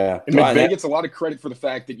 Yeah, and McVay gets a lot of credit for the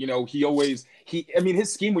fact that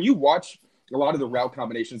his scheme. When you watch a lot of the route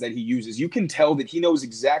combinations that he uses, you can tell that he knows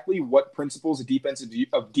exactly what principles of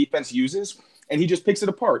defense uses, and he just picks it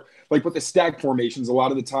apart. Like with the stack formations, a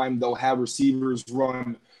lot of the time they'll have receivers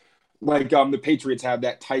run like the Patriots have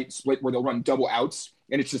that tight split where they'll run double outs,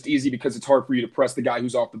 and it's just easy because it's hard for you to press the guy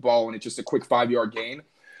who's off the ball, and it's just a quick 5-yard gain.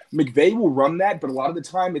 McVay will run that, but a lot of the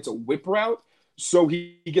time it's a whip route, so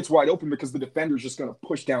he gets wide open because the defender is just going to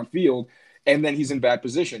push downfield, and then he's in bad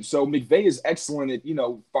position. So McVay is excellent at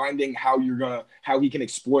finding how he can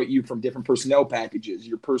exploit you from different personnel packages,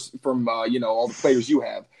 from all the players you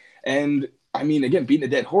have. And I mean, again, beating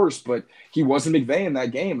a dead horse, but he wasn't McVay in that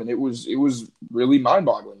game, and it was really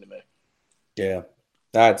mind-boggling to me. Yeah,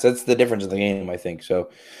 that's the difference in the game, I think. So,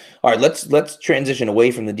 all right, let's transition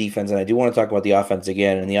away from the defense, and I do want to talk about the offense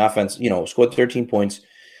again. And the offense, scored 13 points,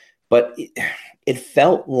 but it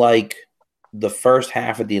felt like the first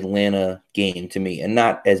half of the Atlanta game to me, and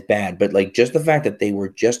not as bad, but like just the fact that they were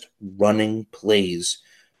just running plays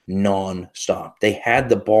nonstop. They had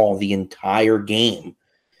the ball the entire game.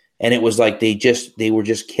 And it was like they were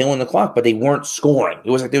just killing the clock, but they weren't scoring.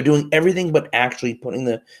 It was like they were doing everything but actually putting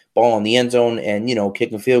the ball in the end zone and,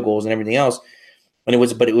 kicking field goals and everything else. But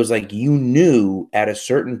it was like you knew at a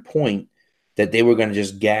certain point that they were going to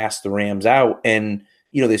just gas the Rams out. And,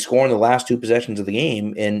 they score in the last 2 possessions of the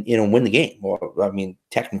game and, win the game. Well, I mean,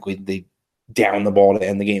 technically they downed the ball to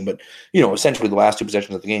end the game, but, essentially the last 2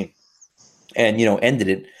 possessions of the game and, ended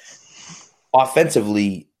it.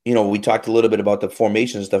 Offensively, we talked a little bit about the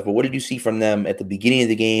formation and stuff, but what did you see from them at the beginning of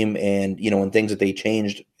the game and, and things that they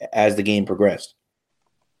changed as the game progressed?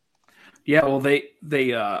 Yeah, well, they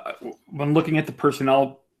when looking at the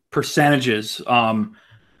personnel percentages,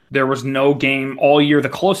 there was no game all year. The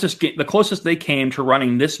closest they came to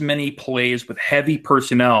running this many plays with heavy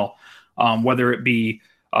personnel, whether it be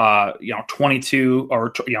 22 or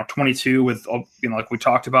 22 with like we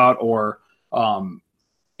talked about, or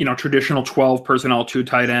traditional 12 personnel, 2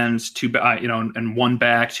 tight ends, 2 and 1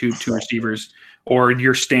 back, 2 receivers, or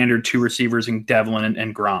your standard 2 receivers in Devlin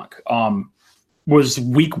and Gronk. Was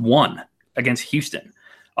Week 1 against Houston.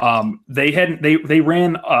 They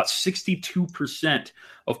ran 62%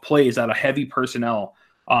 of plays out of heavy personnel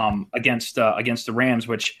against the Rams,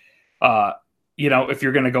 which if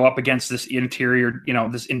you're going to go up against this interior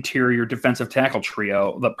defensive tackle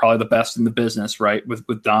trio, probably the best in the business, right?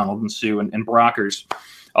 With Donald and Sue and Brockers.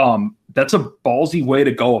 That's a ballsy way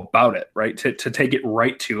to go about it, right? To take it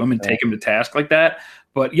right to him and take him to task like that.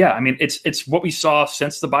 But yeah, I mean, it's what we saw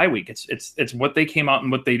since the bye week. It's what they came out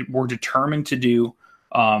and what they were determined to do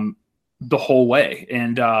the whole way,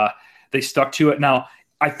 and they stuck to it. Now,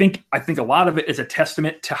 I think a lot of it is a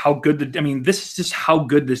testament to how good this is just how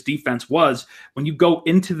good this defense was. When you go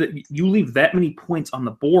into you leave that many points on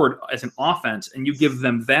the board as an offense and you give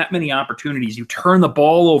them that many opportunities, you turn the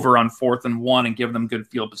ball over on 4th and 1 and give them good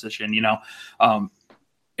field position,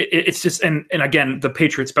 it's just, and again, the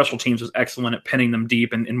Patriot special teams was excellent at pinning them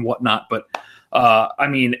deep and whatnot. But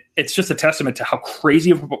it's just a testament to how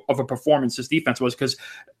crazy of a performance this defense was, because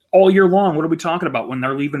all year long, what are we talking about when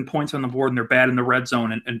they're leaving points on the board and they're bad in the red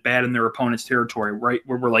zone and bad in their opponent's territory, right?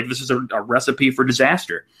 Where we're like, this is a recipe for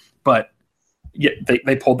disaster. But yeah,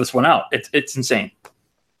 they pulled this one out. It's insane.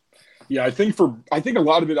 Yeah, I think a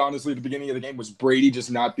lot of it, honestly, at the beginning of the game was Brady just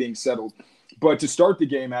not being settled. But to start the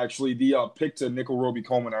game, actually, the pick to nickel Roby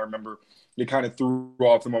Coleman, I remember, it kind of threw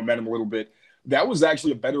off the momentum a little bit. That was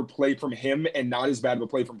actually a better play from him and not as bad of a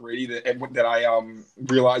play from Brady that I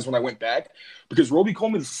realized when I went back, because Roby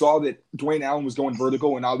Coleman saw that Dwayne Allen was going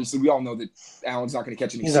vertical, and obviously we all know that Allen's not going to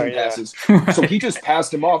catch any seam passes. So he just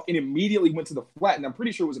passed him off and immediately went to the flat, and I'm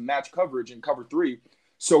pretty sure it was a match coverage in cover 3.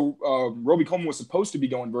 So Roby Coleman was supposed to be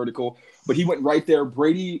going vertical, but he went right there.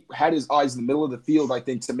 Brady had his eyes in the middle of the field, I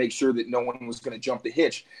think, to make sure that no one was going to jump the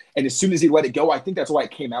hitch. And as soon as he let it go, I think that's why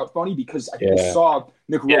it came out funny, because I saw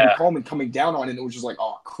Roby Coleman coming down on it, and it was just like,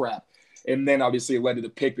 oh, crap. And then obviously it led to the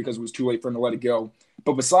pick because it was too late for him to let it go.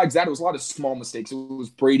 But besides that, it was a lot of small mistakes. It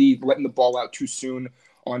was Brady letting the ball out too soon.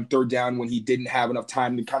 on third down when he didn't have enough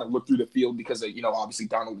time to kind of look through the field because of, obviously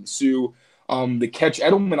Donald and Sue. The catch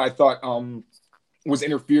Edelman, I thought, was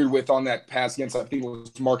interfered with on that pass against, I think it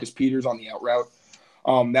was Marcus Peters on the out route.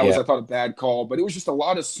 That was, I thought, a bad call. But it was just a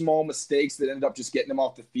lot of small mistakes that ended up just getting them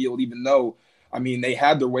off the field, even though, they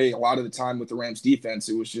had their way a lot of the time with the Rams defense.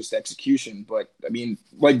 It was just execution. But,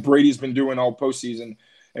 like Brady's been doing all postseason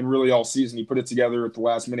and really all season, he put it together at the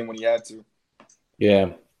last minute when he had to.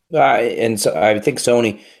 Yeah. And so I think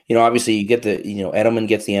Sony, obviously you get the, Edelman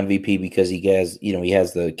gets the MVP because he has, he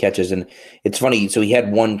has the catches. And it's funny. So he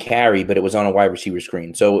had one carry, but it was on a wide receiver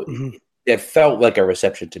screen. So it felt like a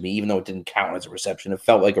reception to me, even though it didn't count as a reception. It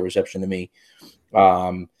felt like a reception to me.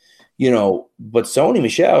 But Sony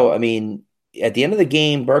Michel, at the end of the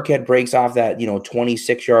game, Burkhead breaks off that,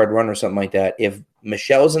 26-yard run or something like that. If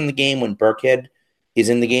Michel's in the game when Burkhead is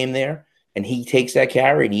in the game there, and he takes that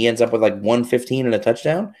carry and he ends up with like 115 and a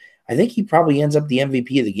touchdown, I think he probably ends up the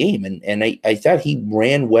MVP of the game. And I thought he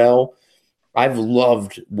ran well. I've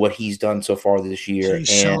loved what he's done so far this year.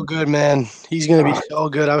 He's so good, man. He's going to be so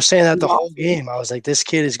good. I was saying that the whole game. I was like, this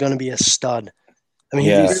kid is going to be a stud.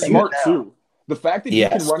 He's smart too. The fact that he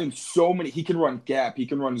can run in so many – he can run gap, he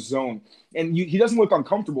can run zone. And he doesn't look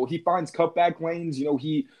uncomfortable. He finds cutback lanes.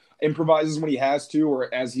 He – improvises when he has to,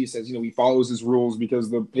 or as he says, he follows his rules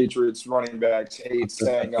because the Patriots running backs hate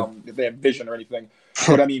saying if they have vision or anything.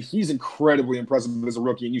 But, he's incredibly impressive as a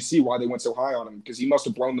rookie, and you see why they went so high on him because he must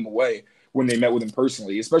have blown them away when they met with him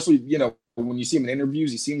personally, especially, when you see him in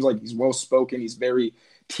interviews, he seems like he's well-spoken. He's very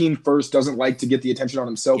team first, doesn't like to get the attention on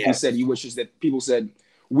himself. He said he wishes that people said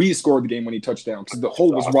we scored the game when he touched down because the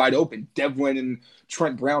hole was wide open. Devlin and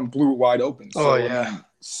Trent Brown blew it wide open. So,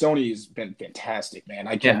 Sony has been fantastic, man.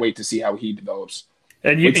 I can't wait to see how he develops.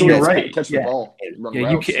 And you're right. Catch the ball.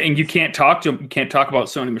 You can't talk about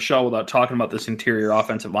Sony Michel without talking about this interior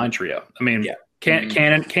offensive line trio.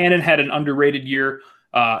 Cannon had an underrated year,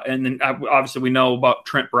 and then obviously we know about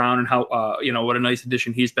Trent Brown and how what a nice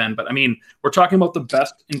addition he's been. But we're talking about the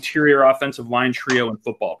best interior offensive line trio in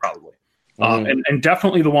football, probably, and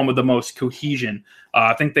definitely the one with the most cohesion.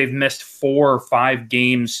 I think they've missed 4 or 5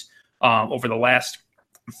 games over the last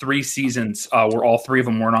 3 seasons where all 3 of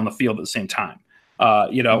them weren't on the field at the same time.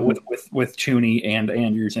 With Tooney and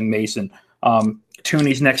Andrews and Mason.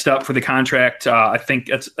 Tooney's next up for the contract. I think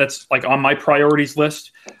that's like on my priorities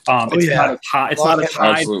list. It's not as high. It's not as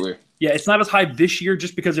high. Absolutely. Yeah, it's not as high this year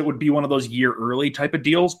just because it would be one of those year early type of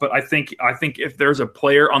deals. But I think if there's a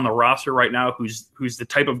player on the roster right now who's the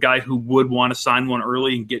type of guy who would want to sign one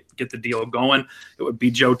early and get the deal going, it would be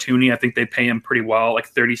Joe Tooney. I think they pay him pretty well,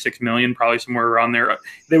 like $36 million, probably somewhere around there.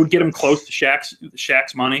 They would get him close to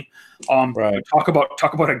Shaq's money. Right. Talk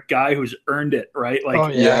about a guy who's earned it, right? Like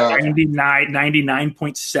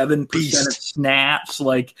 99.7% of snaps,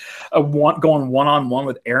 like going one-on-one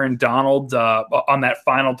with Aaron Donald on that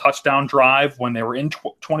final touchdown drive when they were in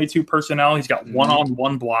 22 personnel. He's got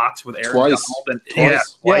one-on-one blocks with Aaron Donald.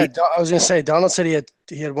 Twice. I was going to say, Donald said he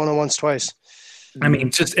had one-on-ones twice.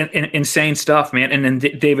 Just insane stuff, man. And then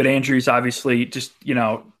David Andrews, obviously, just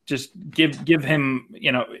give him,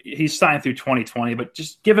 he's signed through 2020, but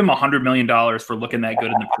just give him $100 million for looking that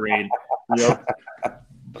good in the parade. Yep.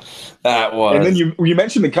 That was. And then you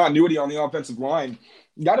mentioned the continuity on the offensive line.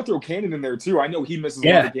 You got to throw Cannon in there too. I know he misses a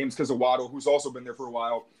lot of games because of Waddle, who's also been there for a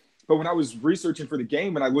while. But when I was researching for the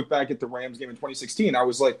game and I looked back at the Rams game in 2016, I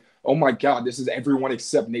was like, oh my God, this is everyone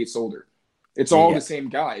except Nate Solder. It's all the same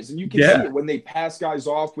guys. And you can see it when they pass guys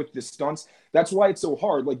off with the stunts. That's why it's so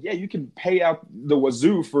hard. Like, you can pay out the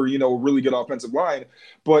wazoo for, a really good offensive line.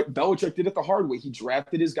 But Belichick did it the hard way. He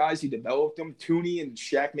drafted his guys. He developed them. Tooney and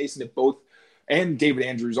Shaq Mason have both, and David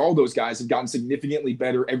Andrews, all those guys have gotten significantly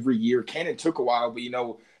better every year. Cannon took a while, but,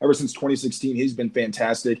 ever since 2016, he's been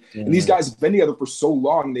fantastic. Mm-hmm. And these guys have been together for so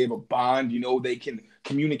long. They have a bond. They can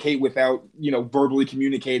communicate without, verbally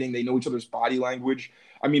communicating. They know each other's body language.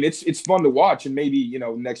 It's fun to watch, and maybe,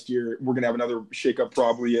 next year we're going to have another shakeup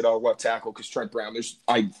probably at left tackle because Trent Brown,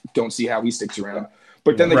 I don't see how he sticks around.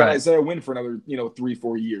 But then the guys win for another,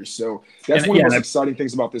 3-4 years. So that's one of the most exciting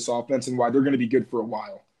things about this offense and why they're going to be good for a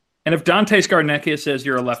while. And if Dante Scarnecchia says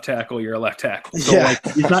you're a left tackle, you're a left tackle. So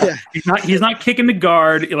he's not kicking the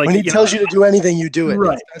guard. Like, when he tells you to do anything, you do it.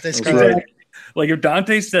 Right. Right. Like if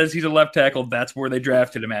Dante says he's a left tackle, that's where they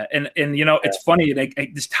drafted him at. And it's funny.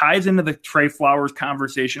 This ties into the Trey Flowers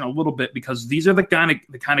conversation a little bit because these are the kind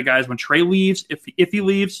of guys when Trey leaves, if he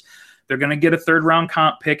leaves, they're going to get a 3rd round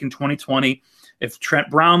comp pick in 2020. If Trent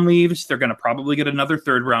Brown leaves, they're going to probably get another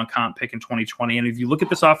third-round comp pick in 2020. And if you look at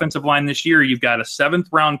this offensive line this year, you've got a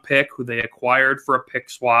seventh-round pick who they acquired for a pick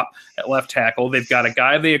swap at left tackle. They've got a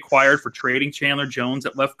guy they acquired for trading Chandler Jones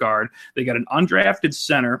at left guard. They got an undrafted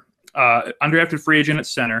center, undrafted free agent at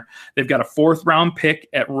center. They've got a fourth-round pick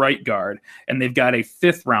at right guard, and they've got a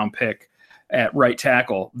fifth-round pick at right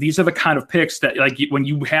tackle. These are the kind of picks that, like, when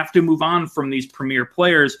you have to move on from these premier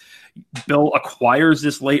players, Bill acquires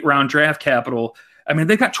this late round draft capital. I mean,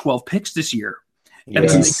 they got 12 picks this year. And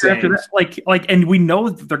then after that, and we know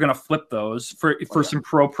that they're going to flip those for some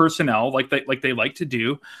pro personnel, like they like to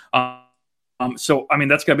do. So I mean,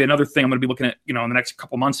 that's got to be another thing I'm going to be looking at, in the next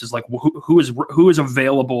couple months, is like who is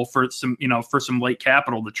available for some late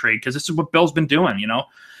capital to trade, because this is what Bill's been doing.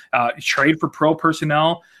 Trade for pro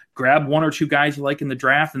personnel, grab one or two guys you like in the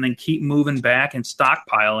draft, and then keep moving back and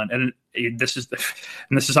stockpile. And this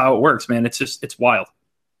is how it works, man. It's wild.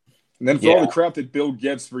 And then for all the crap that Bill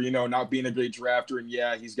gets for, not being a great drafter, and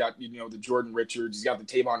he's got, the Jordan Richards, he's got the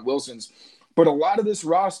Tavon Wilsons, but a lot of this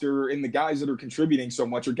roster and the guys that are contributing so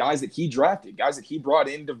much are guys that he drafted, guys that he brought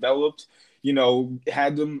in, developed,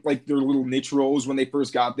 had them like their little niche roles when they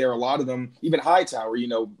first got there. A lot of them, even Hightower,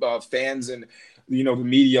 fans and, the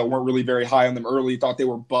media weren't really very high on them early, thought they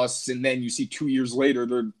were busts. And then you see 2 years later,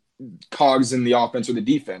 they're cogs in the offense or the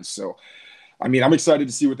defense. So, I mean, I'm excited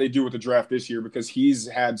to see what they do with the draft this year, because he's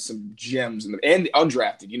had some gems and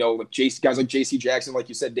undrafted, like guys like J.C. Jackson, like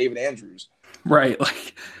you said, David Andrews. Right.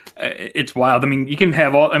 Like, it's wild. I mean, you can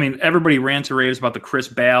have everybody rants and raves about the Chris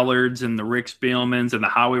Ballards and the Rick Spielmans and the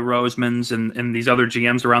Howie Rosemans and these other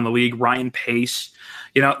GMs around the league, Ryan Pace.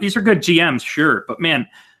 These are good GMs, sure. But man,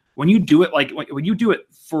 when you do it when you do it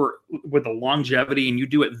with the longevity, and you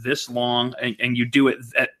do it this long, and you do it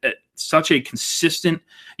at such a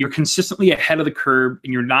you're consistently ahead of the curve,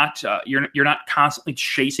 and you're not constantly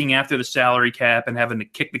chasing after the salary cap and having to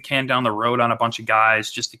kick the can down the road on a bunch of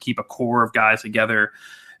guys just to keep a core of guys together,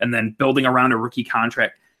 and then building around a rookie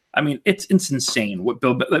contract. I mean, it's insane. What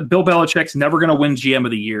Bill Belichick's never going to win GM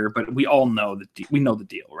of the year, but we all know we know the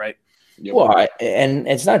deal, right? Yep. Well, and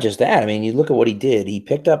it's not just that. I mean, you look at what he did. He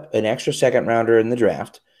picked up an extra second rounder in the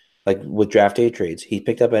draft, like with draft day trades. He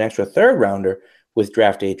picked up an extra third rounder with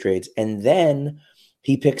draft day trades. And then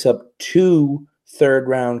he picks up 2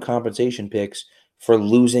 third-round compensation picks for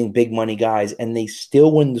losing big money guys, and they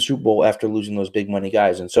still win the Super Bowl after losing those big money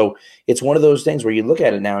guys. And so it's one of those things where you look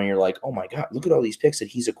at it now and you're like, oh my God, look at all these picks that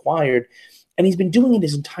he's acquired. And he's been doing it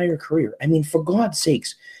his entire career. I mean, for God's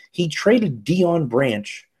sakes, he traded Deion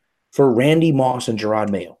Branch for Randy Moss and Gerard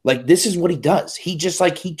Mayo. Like, this is what he does. He just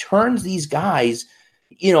he turns these guys,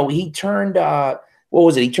 he turned, what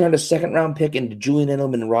was it? He turned a second round pick into Julian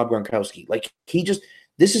Edelman and Rob Gronkowski. Like,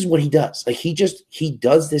 this is what he does. Like, he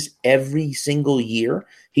does this every single year.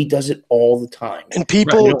 He does it all the time. And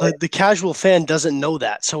people, the casual fan doesn't know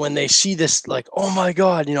that. So when they see this, like, oh my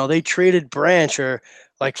God, they traded Branch, or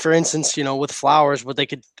like, for instance, with Flowers, what they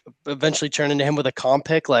could eventually turn into him with a comp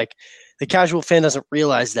pick, like, the casual fan doesn't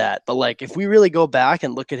realize that. But like, if we really go back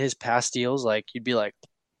and look at his past deals, like, you'd be like,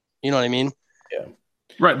 you know what I mean? Yeah.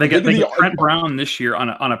 Right. They get Trent Brown this year on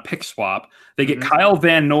a pick swap. They get Kyle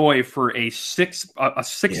Van Noy for a sixth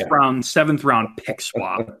round, seventh round pick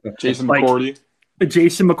swap. Jason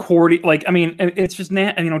McCourty. Like, I mean, it's just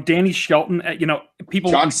Danny Shelton,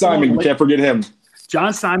 people. John Simon, we can't forget him.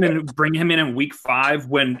 John Simon, bring him in week 5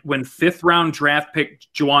 when 5th round draft pick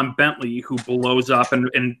Juwan Bentley, who blows up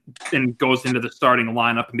and goes into the starting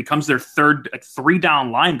lineup and becomes their third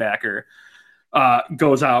 3-down linebacker,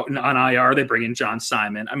 goes out on IR. They bring in John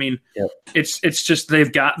Simon. I mean, it's just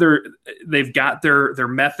they've got their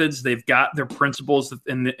methods, they've got their principles,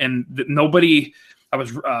 and nobody. I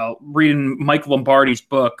was reading Mike Lombardi's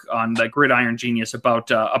book on the Gridiron Genius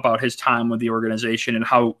about his time with the organization and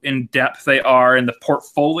how in depth they are and the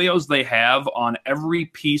portfolios they have on every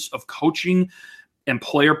piece of coaching and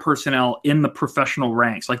player personnel in the professional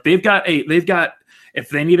ranks. Like, they've got if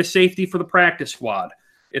they need a safety for the practice squad,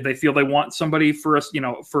 if they feel they want somebody for us,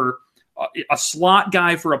 for a slot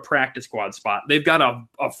guy for a practice squad spot, they've got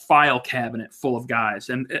a file cabinet full of guys,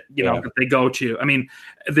 and that they go to. I mean,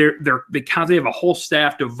 they have a whole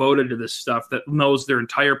staff devoted to this stuff that knows their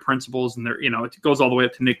entire principles, and it goes all the way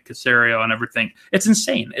up to Nick Caserio and everything. It's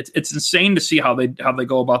insane. It's insane to see how they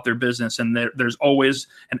go about their business, and there's always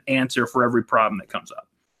an answer for every problem that comes up.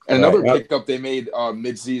 And another pickup they made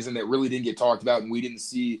midseason that really didn't get talked about, and we didn't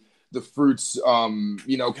see the fruits, kind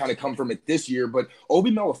of come from it this year. But Obi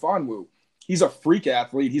Melifonwu, He's a freak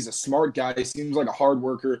athlete. He's a smart guy. He seems like a hard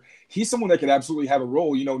worker. He's someone that could absolutely have a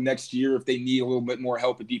role, next year if they need a little bit more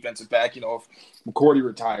help at defensive back, if McCourty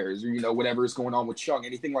retires or, whatever is going on with Chung,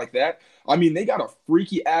 anything like that. I mean, they got a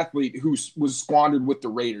freaky athlete who was squandered with the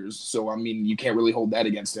Raiders. So, I mean, you can't really hold that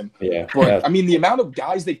against him. Yeah. But, I mean, the amount of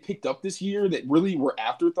guys they picked up this year that really were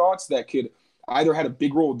afterthoughts that could either had a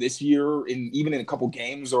big role this year even in a couple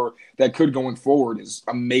games or that could going forward is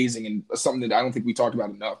amazing and something that I don't think we talked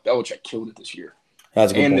about enough. Belichick killed it this year.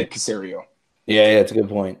 That's a good and point. Nick Caserio. Yeah, that's a good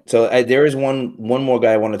point. So there is one more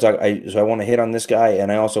guy I want to talk. So I want to hit on this guy,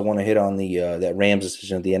 and I also want to hit on the that Rams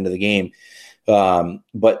decision at the end of the game.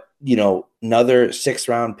 But another 6th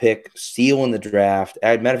round pick, steal in the draft.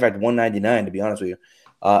 Matter of fact, 199 to be honest with you,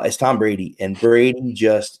 is Tom Brady, and Brady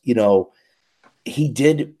just he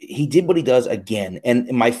did what he does again. And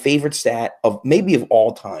my favorite stat of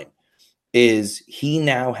all time is he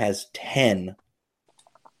now has 10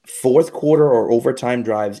 fourth quarter or overtime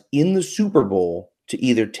drives in the Super Bowl to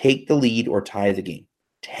either take the lead or tie the game.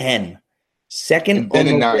 10. Second on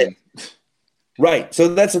the 9. list. Right.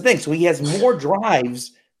 So that's the thing. So he has more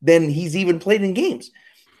drives than he's even played in games.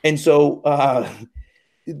 And so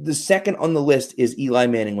the second on the list is Eli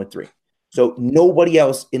Manning with 3. So nobody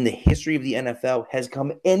else in the history of the NFL has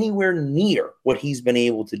come anywhere near what he's been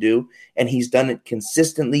able to do, and he's done it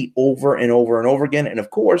consistently over and over and over again. And, of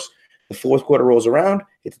course, the fourth quarter rolls around,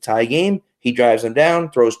 it's a tie game, he drives them down,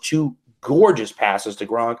 throws 2 gorgeous passes to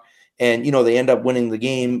Gronk, and, they end up winning the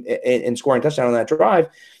game and scoring a touchdown on that drive.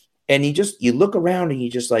 And you look around and you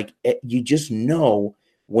just know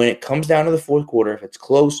when it comes down to the fourth quarter, if it's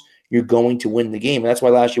close, you're going to win the game. And that's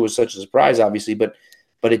why last year was such a surprise, obviously, but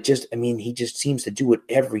he just seems to do it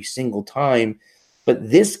every single time.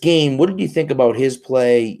 But this game, what did you think about his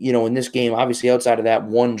play? In this game, obviously outside of that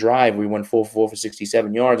one drive, we went 4 for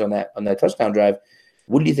 67 yards on that touchdown drive.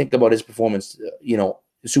 What do you think about his performance?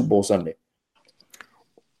 Super Bowl Sunday.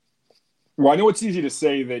 Well, I know it's easy to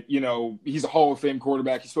say that he's a Hall of Fame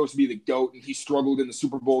quarterback. He's supposed to be the GOAT, and he struggled in the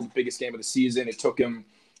Super Bowl, the biggest game of the season. It took him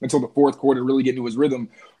until the fourth quarter to really get into his rhythm.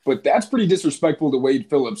 But that's pretty disrespectful to Wade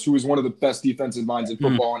Phillips, who is one of the best defensive minds in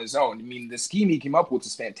football on his own. I mean, the scheme he came up with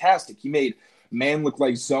is fantastic. He made man look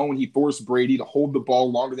like zone. He forced Brady to hold the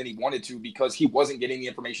ball longer than he wanted to because he wasn't getting the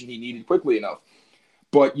information he needed quickly enough.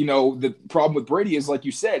 But, the problem with Brady is, like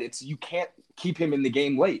you said, you can't keep him in the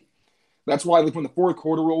game late. That's why, when the fourth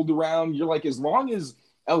quarter rolled around, you're like, as long as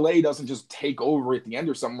LA doesn't just take over at the end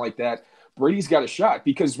or something like that, Brady's got a shot.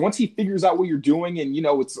 Because once he figures out what you're doing and,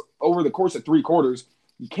 it's over the course of 3 quarters,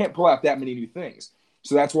 you can't pull out that many new things.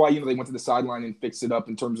 So that's why, they went to the sideline and fixed it up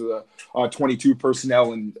in terms of the 22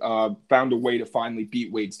 personnel and found a way to finally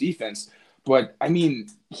beat Wade's defense. But, I mean,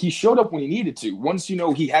 he showed up when he needed to. Once,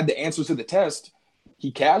 he had the answers to the test,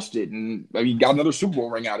 he cashed it and got another Super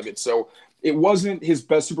Bowl ring out of it. So it wasn't his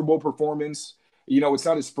best Super Bowl performance. It's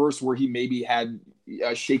not his first where he maybe had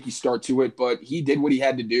a shaky start to it, but he did what he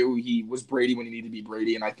had to do. He was Brady when he needed to be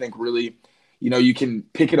Brady. And I think really, you can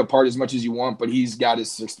pick it apart as much as you want, but he's got his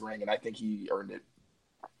 6th ring, and I think he earned it.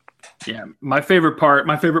 Yeah, my favorite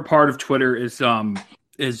part of Twitter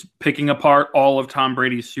is picking apart all of Tom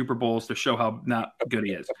Brady's Super Bowls to show how not good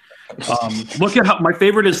he is. Look at how my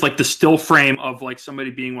favorite is the still frame of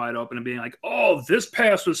somebody being wide open and being like, "Oh, this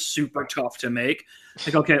pass was super tough to make."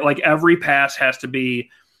 Okay, every pass has to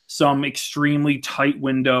be some extremely tight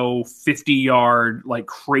window, 50-yard,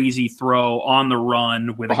 crazy throw on the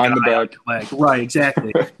run with behind a guy the back. Leg. Right,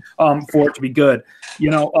 exactly. For it to be good.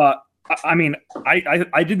 I mean,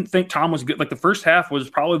 I didn't think Tom was good. The first half was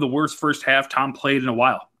probably the worst first half Tom played in a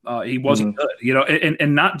while. He wasn't good,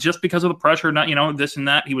 and not just because of the pressure, not, this and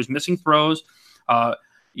that. He was missing throws.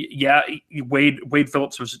 Wade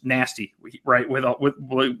Phillips was nasty, right? With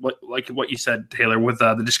what you said, Taylor, with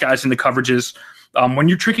the disguise and the coverages. When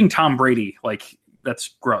you're tricking Tom Brady, that's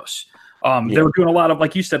gross. They were doing a lot of,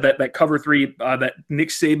 like you said, that cover 3, that Nick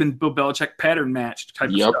Saban, Bill Belichick pattern match type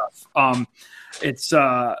of stuff. It's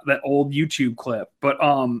that old YouTube clip, but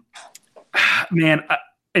man,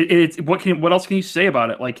 it's what else can you say about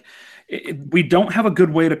it? We don't have a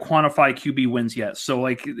good way to quantify QB wins yet. So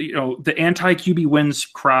the anti QB wins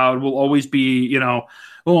crowd will always be,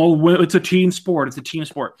 it's a team sport. It's a team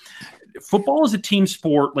sport. Football is a team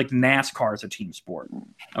sport. NASCAR is a team sport.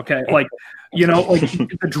 Okay.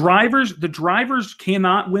 The drivers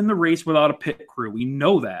cannot win the race without a pit crew. We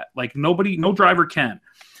know that. No driver can,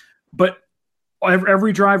 but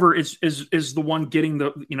every driver is the one getting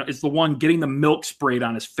the milk sprayed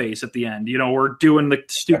on his face at the end, or doing the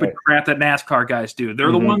stupid crap that NASCAR guys do.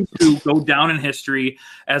 They're the ones who go down in history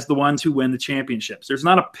as the ones who win the championships. There's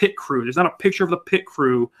not a pit crew. There's not a picture of the pit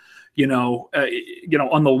crew,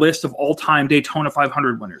 on the list of all-time Daytona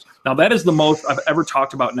 500 winners. Now that is the most I've ever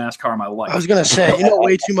talked about NASCAR in my life. I was going to say,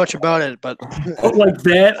 way too much about it, but like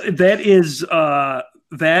that is,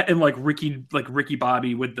 that and like Ricky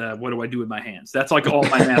Bobby with the what do I do with my hands? That's like all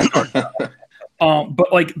my NASCAR stuff.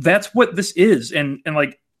 But like that's what this is, and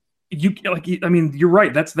like you're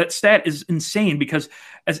right. That stat is insane because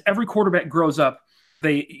as every quarterback grows up,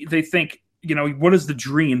 they think what is the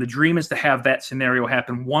dream? The dream is to have that scenario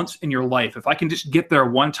happen once in your life. If I can just get there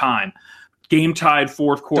one time. Game tied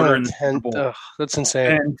fourth quarter in the Super Bowl. That's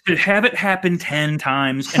insane. And to have it happen 10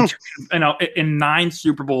 times and in 9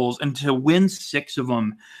 Super Bowls and to win 6 of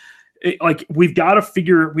them, we've got to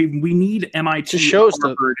figure we need MIT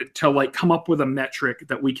to like come up with a metric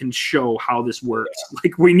that we can show how this works.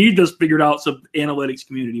 Like we need this figured out so the analytics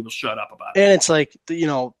community will shut up about it. And it's like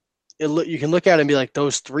you can look at it and be like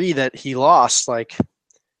those 3 that he lost,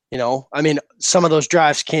 some of those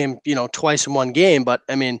drives came, twice in one game, but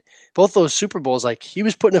both those Super Bowls, like he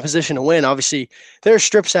was put in a position to win. Obviously, they're a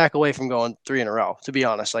strip sack away from going 3 in a row, to be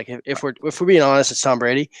honest. Like if we're being honest, it's Tom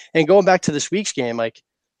Brady. And going back to this week's game, like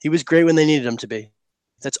he was great when they needed him to be.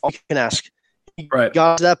 That's all you can ask. He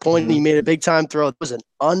got to that point and he made a big time throw.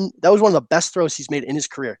 That was one of the best throws he's made in his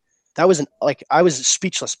career. I was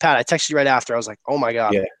speechless. Pat, I texted you right after. I was like, oh my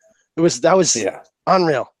God. Yeah. That was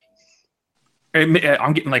unreal. I'm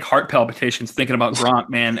getting like heart palpitations thinking about Gronk,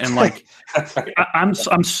 man, and like I'm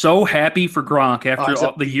so happy for Gronk after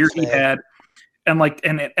all the year he had,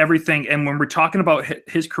 and everything. And when we're talking about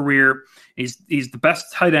his career, he's the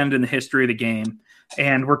best tight end in the history of the game,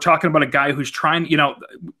 and we're talking about a guy who's trying.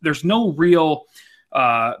 There's no real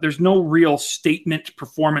statement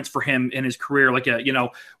performance for him in his career. Like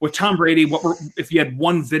with Tom Brady, if you had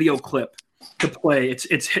one video clip to play,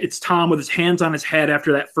 it's Tom with his hands on his head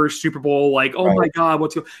after that first Super Bowl, like, oh my God,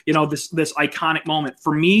 this iconic moment.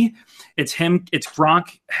 For me, it's him, it's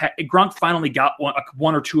Gronk. Gronk finally got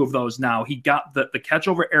one or two of those now. He got the catch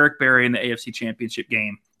over Eric Berry in the AFC Championship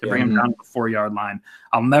game to bring him down to the 4-yard line.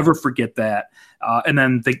 I'll never forget that. And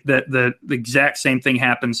then the exact same thing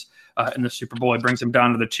happens in the Super Bowl. He brings him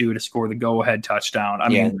down to the 2 to score the go-ahead touchdown. I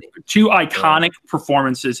mean, 2 iconic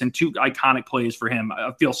performances and 2 iconic plays for him.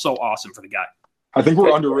 I feel so awesome for the guy. I think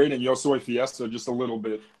we're underrating Yosoi Fiesta just a little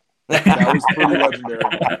bit. That was pretty legendary.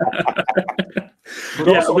 But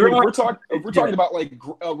also, we're talking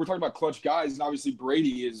about clutch guys, and obviously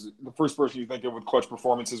Brady is the first person you think of with clutch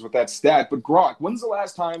performances with that stat. But Gronk, when's the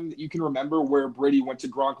last time that you can remember where Brady went to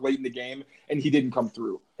Gronk late in the game and he didn't come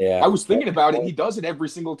through? Yeah, I was thinking about it. He does it every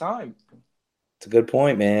single time. It's a good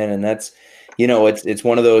point, man, and that's it's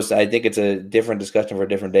one of those. I think it's a different discussion for a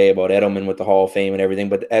different day about Edelman with the Hall of Fame and everything.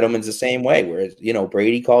 But Edelman's the same way, where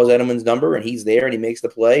Brady calls Edelman's number and he's there and he makes the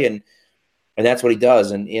play and that's what he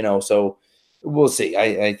does, and so. We'll see.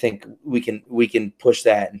 I think we can push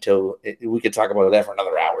that until we could talk about that for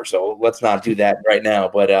another hour. So let's not do that right now.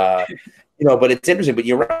 But but it's interesting. But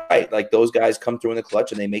you're right. Like those guys come through in the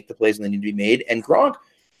clutch and they make the plays when they need to be made. And Gronk,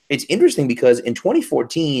 it's interesting because in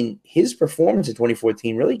 2014, his performance in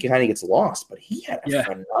 2014 really kind of gets lost. But he had a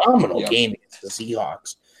phenomenal game against the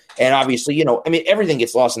Seahawks. And obviously, everything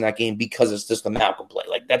gets lost in that game because it's just the Malcolm play.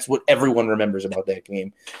 Like that's what everyone remembers about that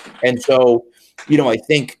game. And so, I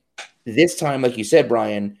think. This time, like you said,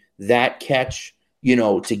 Brian, that catch,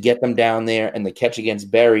 to get them down there and the catch against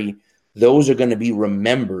Berry, those are going to be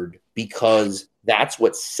remembered because that's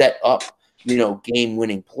what set up,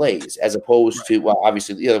 game-winning plays as opposed to, well,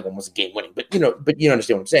 obviously the other one was game-winning, but you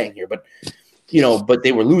understand what I'm saying here. But, but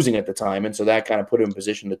they were losing at the time, and so that kind of put them in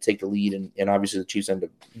position to take the lead, and obviously the Chiefs ended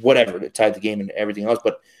up, whatever, it tied the game and everything else.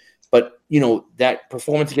 But that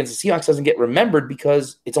performance against the Seahawks doesn't get remembered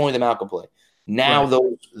because it's only the Malcolm play. Now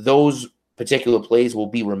those particular plays will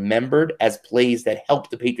be remembered as plays that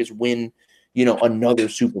helped the Patriots win, another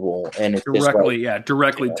Super Bowl, and it's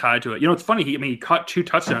directly tied to it. It's funny. He caught 2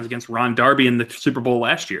 touchdowns against Ron Darby in the Super Bowl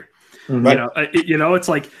last year. Right. It's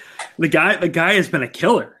like the guy has been a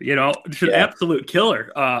killer, just an absolute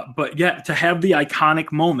killer. But to have the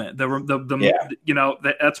iconic moment,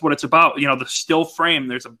 that's what it's about. The still frame.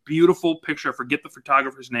 There's a beautiful picture. I forget the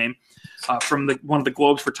photographer's name, from one of the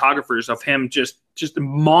Globe's photographers of him just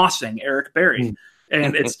mossing Eric Berry,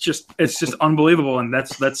 and it's just unbelievable. And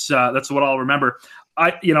that's what I'll remember.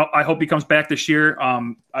 I hope he comes back this year.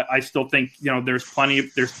 I still think there's plenty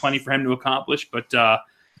for him to accomplish, but.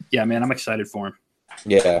 Yeah, man, I'm excited for him.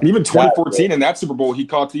 Yeah. And even 2014 in that Super Bowl, he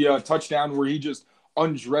caught the touchdown where he just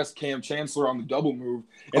undressed Cam Chancellor on the double move,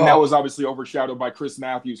 and that was obviously overshadowed by Chris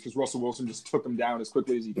Matthews because Russell Wilson just took him down as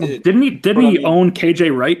quickly as he did. Didn't he own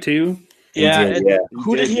KJ Wright too? Yeah.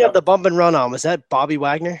 Who did he have the bump and run on? Was that Bobby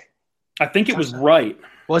Wagner? I think it was Wright.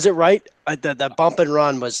 Was it Wright? That bump and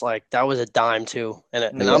run was like that was a dime too, and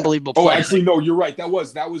an unbelievable play. Oh, actually, no, you're right. That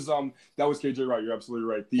was KJ Wright. You're absolutely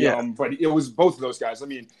right. But it was both of those guys. I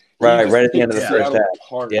mean, right at the end of the first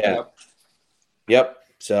half. Yeah. Yep.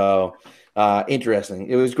 So interesting.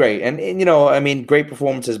 It was great, and you know, I mean, great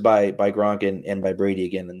performances by Gronk and by Brady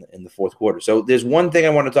again in the fourth quarter. So there's one thing I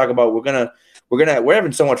want to talk about. We're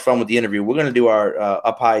having so much fun with the interview. We're gonna do our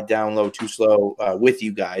up high, down low, too slow with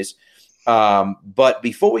you guys. But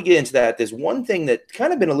before we get into that, there's one thing that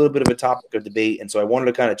kind of been a little bit of a topic of debate, and so I wanted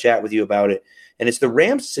to kind of chat with you about it. And it's the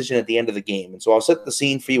Rams' decision at the end of the game. And so I'll set the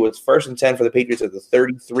scene for you. It's 1st and 10 for the Patriots at the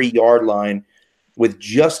 33-yard line with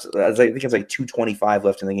just, I think it's like 2:25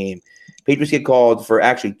 left in the game. Patriots get called for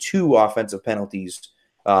actually 2 offensive penalties,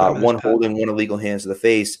 one holding, one illegal hands to the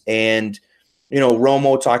face. And, you know,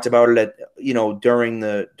 Romo talked about it during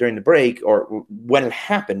the break, or when it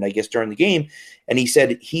happened, I guess, during the game. And he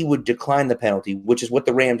said he would decline the penalty, which is what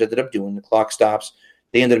the Rams ended up doing. The clock stops.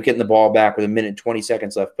 They ended up getting the ball back with 1 minute and 20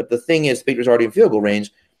 seconds left. But the thing is, the Patriots are already in field goal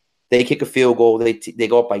range. They kick a field goal. They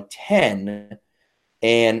go up by 10.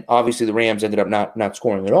 And obviously the Rams ended up not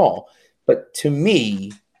scoring at all. But to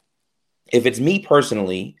me, if it's me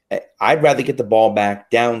personally, I'd rather get the ball back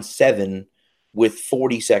down 7 with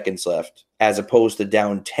 40 seconds left as opposed to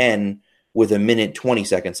down 10 with 1 minute, 20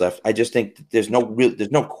 seconds left. I just think there's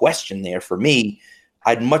no question there for me.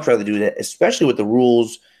 I'd much rather do that, especially with the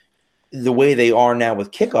rules the way they are now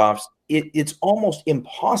with kickoffs. It's almost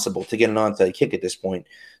impossible to get an onside kick at this point.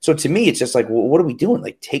 So to me, it's just like, well, what are we doing?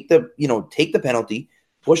 Like, take the penalty,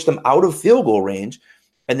 push them out of field goal range,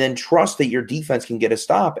 and then trust that your defense can get a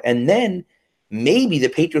stop. And then maybe the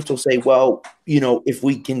Patriots will say, well, you know, if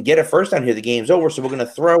we can get a first down here, the game's over. So we're going to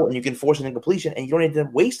throw, and you can force an incompletion, and you don't need to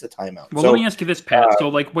waste the timeout. Well, let me ask you this, Pat.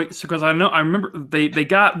 Because I remember they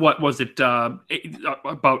got, what was it, about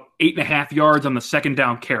 8.5 yards on the second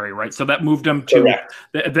down carry, right? So that moved them to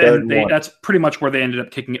that's pretty much where they ended up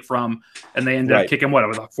kicking it from, and they ended up kicking what, it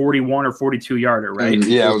was a 41 or 42 yarder, right?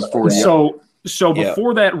 Yeah, it was 40. So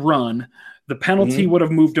before that run, the penalty would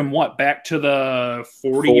have moved them back to the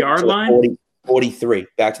 40-yard line. 43,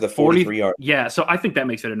 back to the 43 yard. Yeah, so I think that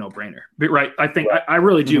makes it a no-brainer, right? I think I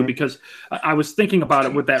really do, because I was thinking about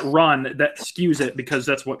it with that run that skews it, because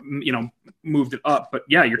that's what, you know, moved it up. But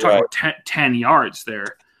yeah, you're talking about 10 yards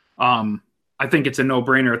there. I think it's a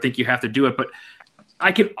no-brainer. I think you have to do it, but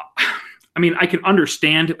I can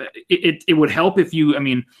understand it would help if you,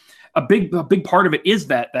 a big part of it is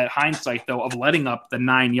that hindsight, though, of letting up the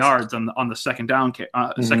 9 yards on the second down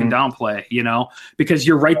second down play, you know, because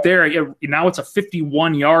you're right there. Now it's a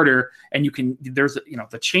 51-yarder, and there's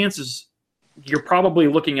the chances you're probably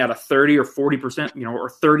looking at a 30 or 40%, you know, or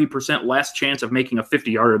 30% less chance of making a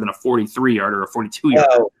 50-yarder than a 43-yarder or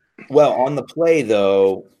 42-yarder. Well, on the play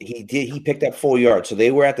though, he picked up 4 yards, so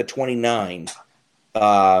they were at the 29.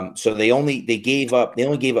 So they only gave up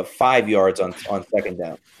 5 yards on second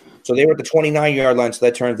down. So they were at the 29-yard line, so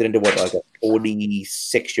that turns it into like a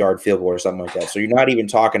 46-yard field goal or something like that. So you're not even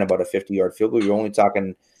talking about a 50-yard field goal. You're only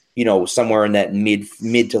talking, you know, somewhere in that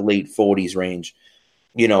mid to late 40s range,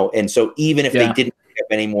 you know. And so even if they didn't pick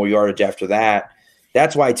up any more yardage after that,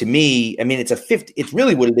 that's why, to me, it's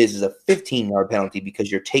really what it is a 15-yard penalty,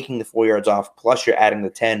 because you're taking the 4 yards off, plus you're adding the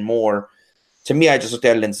 10 more. To me, I just looked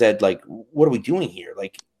at it and said, like, what are we doing here?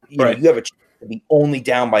 Like, you know, you have a chance to be only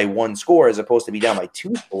down by 1 score as opposed to be down by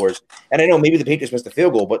 2 scores. And I know maybe the Patriots missed the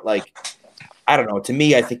field goal, but, like, I don't know. To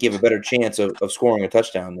me, I think you have a better chance of scoring a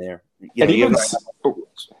touchdown there. And even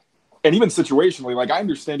situationally, like, I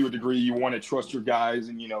understand to a degree you want to trust your guys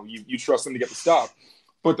and, you know, you trust them to get the stop.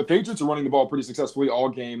 But the Patriots are running the ball pretty successfully all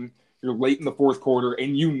game. You're late in the fourth quarter,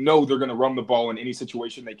 and you know they're going to run the ball in any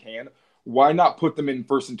situation they can. Why not put them in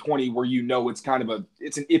 1st and 20 where you know it's an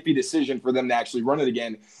iffy decision for them to actually run it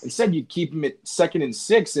again? Instead, you keep them at 2nd and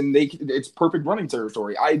 6, and it's perfect running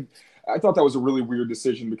territory. I thought that was a really weird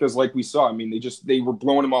decision because, like we saw, they were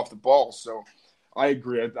blowing him off the ball. So I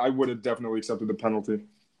agree. I would have definitely accepted the penalty.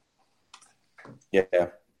 Yeah.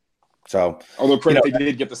 So, although they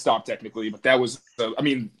did get the stop technically, but that was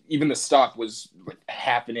even the stop was like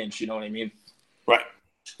half an inch. You know what I mean?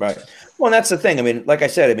 Right. Well, that's the thing. Like I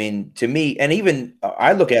said, to me, and even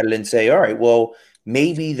I look at it and say, all right, well,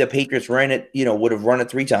 maybe the Patriots ran it, you know, would have run it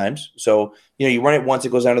 3 times. So, you know, you run it once,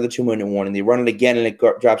 it goes down to the 2-minute warning. They run it again, and it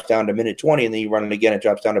drops down to 1:20, and then you run it again, it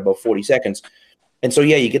drops down to about 40 seconds. And so,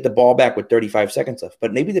 yeah, you get the ball back with 35 seconds left.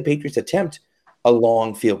 But maybe the Patriots attempt a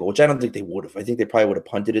long field goal, which I don't think they would have. I think they probably would have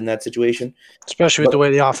punted in that situation. Especially with the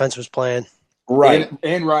way the offense was playing. Right.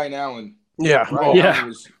 And Ryan Allen. Yeah.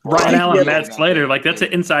 Ryan Allen, Matt Slater, like that's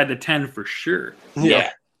inside the 10 for sure.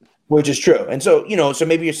 Yeah. Which is true. And so, so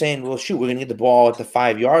maybe you're saying, well, shoot, we're going to get the ball at the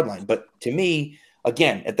 5-yard line. But to me,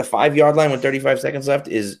 again, at the 5-yard line with 35 seconds left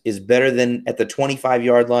is better than at the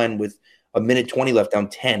 25-yard line with a minute 20 left down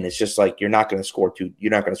 10. It's just like you're not going to score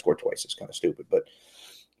you're not going to score twice. It's kind of stupid.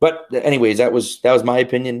 But anyways, that was my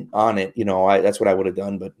opinion on it. That's what I would have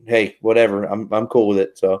done. But hey, whatever. I'm cool with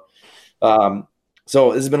it. So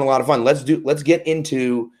so this has been a lot of fun. Let's get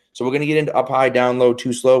into. So we're going to get into up high, down low,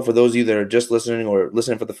 too slow. For those of you that are just listening or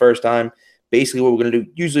listening for the first time, basically what we're going to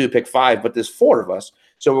do, usually we pick 5, but there's 4 of us.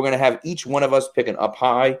 So we're going to have each one of us pick an up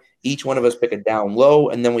high, each one of us pick a down low,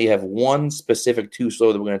 and then we have one specific too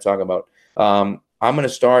slow that we're going to talk about. I'm going to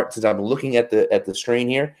start, since I'm looking at the screen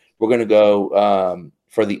here, we're going to go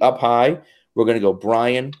for the up high. We're going to go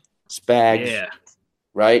Brian, Spags. Yeah.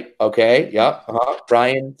 Right? Okay. Yep.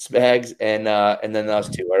 Brian, Spags, and then us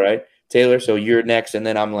two. All right. Taylor, so you're next, and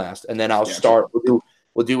then I'm last, and then I'll start.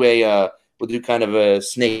 We'll do kind of a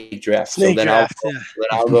snake draft.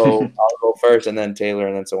 I'll go first, and then Taylor,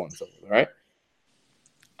 and then so on and so forth.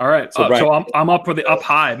 All right. So I'm up for the up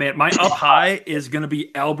high, man. My up high is going to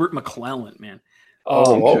be Albert McClellan, man.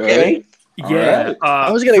 Oh, okay. Yeah. Right.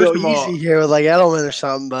 I was going to go easy here with like Edelman or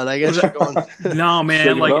something, but I guess you're going. No,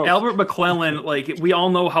 man. Like Albert McClellan, like we all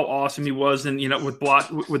know how awesome he was, and with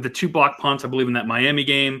the 2 block punts, I believe in that Miami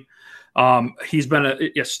game. He's been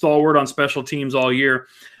a stalwart on special teams all year.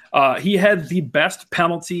 He had the best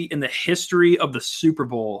penalty in the history of the Super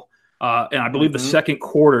Bowl. And I believe the second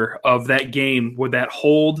quarter of that game with that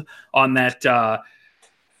hold on that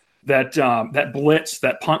blitz,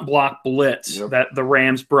 that punt block blitz that the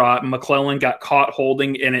Rams brought, McClellan got caught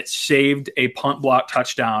holding, and it saved a punt block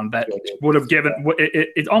touchdown that would have given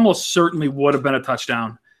it almost certainly would have been a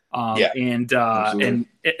touchdown. And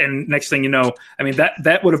next thing you know, I mean,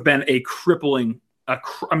 that would have been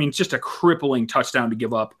just a crippling touchdown to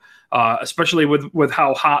give up, especially with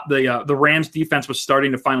how hot the Rams defense was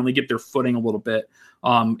starting to finally get their footing a little bit,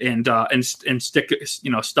 and stick,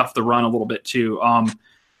 stuff the run a little bit too.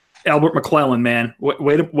 Albert McClellan, man,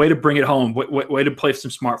 way to bring it home. Way to play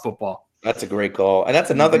some smart football. That's a great call. And that's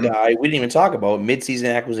another guy we didn't even talk about,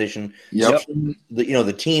 midseason acquisition. Yep.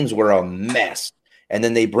 The teams were a mess. And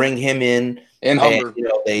then they bring him in, and Humber.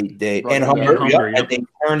 And they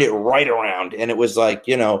turned it right around. And it was like,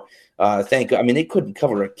 they couldn't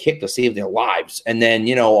cover a kick to save their lives. And then,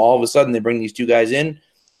 all of a sudden they bring these 2 guys in,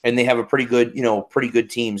 and they have a pretty good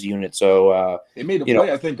teams unit. So they made a play.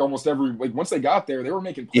 I think almost every once they got there, they were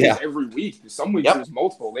making plays every week. Some weeks it was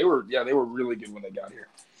multiple. They were really good when they got here.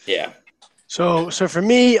 Yeah. So for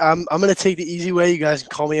me, I'm going to take the easy way. You guys can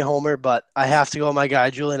call me a homer, but I have to go with my guy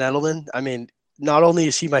Julian Edelman. I mean, not only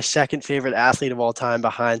is he my second favorite athlete of all time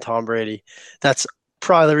behind Tom Brady, that's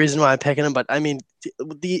probably the reason why I'm picking him. But I mean,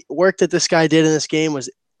 the work that this guy did in this game was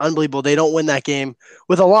unbelievable. They don't win that game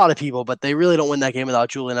with a lot of people, but they really don't win that game without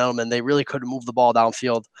Julian Edelman. They really couldn't move the ball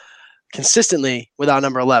downfield consistently without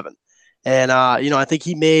number 11. And, I think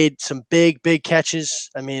he made some big catches.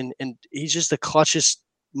 I mean, and he's just the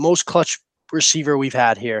most clutch receiver we've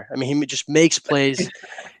had here. I mean, he just makes plays,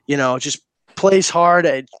 just plays hard.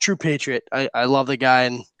 A true Patriot. I love the guy,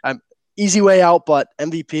 and I'm easy way out, but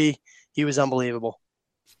MVP, he was unbelievable.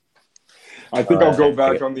 I think I'll go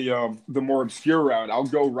back on the more obscure route. I'll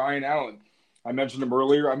go Ryan Allen. I mentioned him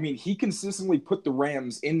earlier. I mean, he consistently put the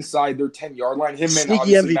Rams inside their 10-yard line. Him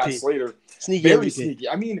sneaky and obviously MVP. Matt Slater. Very sneaky.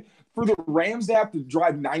 I mean, for the Rams to have to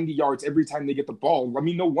drive 90 yards every time they get the ball, I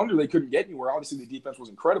mean, no wonder they couldn't get anywhere. Obviously, the defense was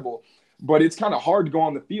incredible. But it's kind of hard to go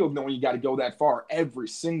on the field knowing you got to go that far every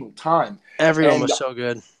single time. Everyone was so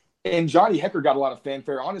good. And Johnny Hekker got a lot of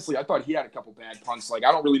fanfare. Honestly, I thought he had a couple bad punts. Like,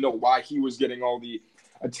 I don't really know why he was getting all the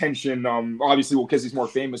attention. Obviously, because he's more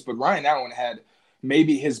famous. But Ryan Allen had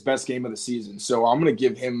maybe his best game of the season. So I'm going to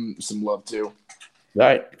give him some love, too. All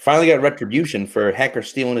right. Finally got retribution for Hekker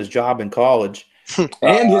stealing his job in college.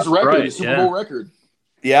 And his record, his Super Bowl record.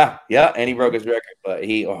 Yeah, and he broke his record, but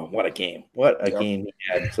what a game. What a game he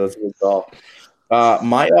had. So it's a good call.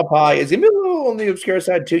 My up high is going to be a little on the obscure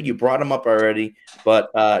side, too. You brought him up already,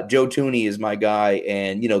 but Joe Thuney is my guy.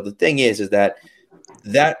 And, the thing is that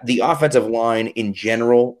the offensive line in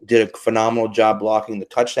general did a phenomenal job blocking. The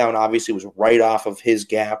touchdown obviously was right off of his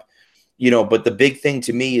gap, but the big thing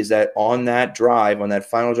to me is that on that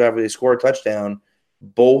final drive where they score a touchdown,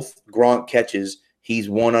 both Gronk catches, he's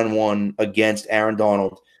one-on-one against Aaron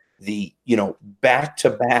Donald. the,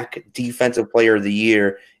 back-to-back defensive player of the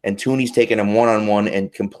year, and Tooney's taking him one-on-one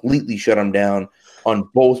and completely shut him down on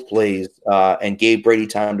both plays and gave Brady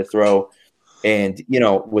time to throw. And,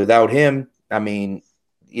 without him, I mean,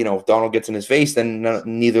 if Donald gets in his face, then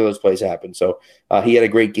neither of those plays happen. So he had a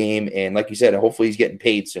great game. And like you said, hopefully he's getting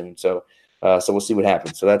paid soon. So we'll see what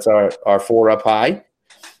happens. So that's our 4 up high.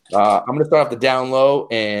 I'm going to start off the down low.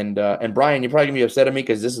 And Brian, you're probably going to be upset at me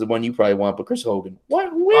because this is the one you probably want. But Chris Hogan.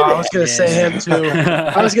 What? I was going to say him too.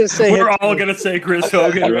 I was going to say We're all going to say Chris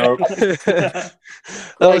Hogan. That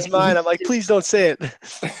was mine. I'm like, please don't say it.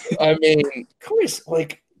 I mean, Chris,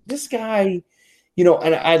 like this guy –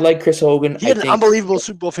 and I like Chris Hogan. He had an unbelievable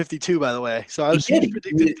Super Bowl 52, by the way. So I was predicted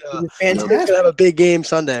he's going to have a big game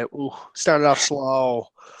Sunday. Ooh, started off slow.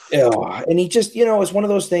 Yeah, and he just, it's one of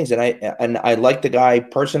those things. And I like the guy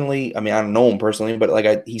personally. I mean, I don't know him personally,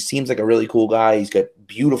 but he seems like a really cool guy. He's got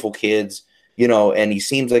beautiful kids, and he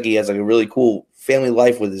seems like he has like a really cool family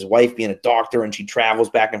life with his wife being a doctor, and she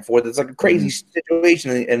travels back and forth. It's like a crazy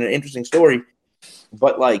situation and an interesting story.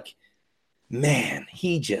 But man,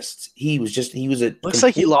 he was a. Looks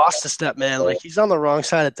like he lost a step, man. Like he's on the wrong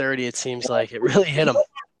side of 30. It seems like it really hit him.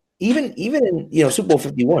 Even in Super Bowl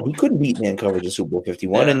 51, he couldn't beat man coverage in Super Bowl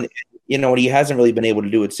 51, and he hasn't really been able to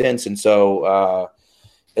do it since. And so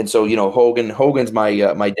Hogan's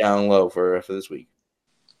my down low for this week.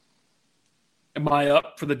 Am I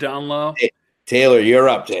up for the down low? Hey, Taylor, you're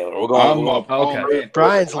up. Taylor, we're going. I'm up. Okay,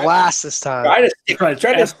 Brian's last this time. Try to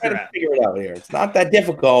figure it out here. It's not that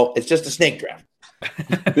difficult. It's just a snake draft.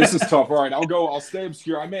 This is tough. All right, I'll stay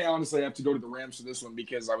obscure. I may honestly have to go to the Rams for this one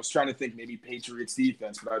because I was trying to think maybe Patriots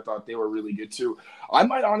defense, but I thought they were really good too. I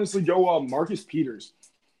might honestly go Marcus Peters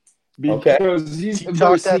because he's he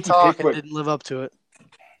talked that talk and didn't live up to it.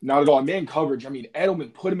 Not at all. Man coverage. I mean,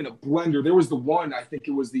 Edelman put him in a blender. There was the one, I think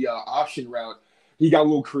it was the option route. He got a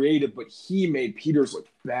little creative, but he made Peters look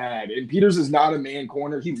bad. And Peters is not a man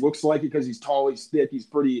corner. He looks like it because he's tall, he's thick, he's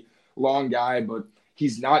pretty long guy, but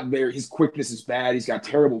he's not there. His quickness is bad. He's got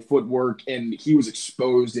terrible footwork, and he was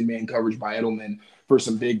exposed in man coverage by Edelman for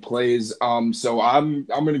some big plays. So I'm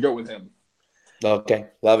going to go with him. Okay,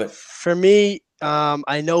 love it. For me,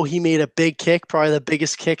 I know he made a big kick, probably the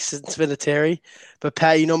biggest kick since Vinatieri. But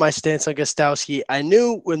Pat, you know my stance on Gostowski. I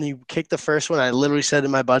knew when he kicked the first one, I literally said to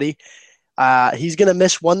my buddy, he's going to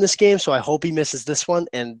miss one this game, so I hope he misses this one.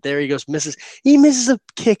 And there he goes, misses. He misses a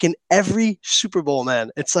kick in every Super Bowl,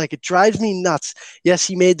 man. It's like it drives me nuts. Yes,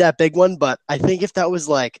 he made that big one, but I think if that was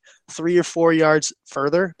like 3 or 4 yards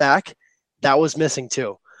further back, that was missing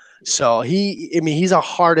too. So he's a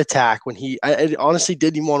heart attack when I honestly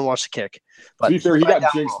didn't even want to watch the kick. But to be fair, he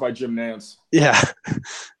got jinxed by Jim Nance. Yeah.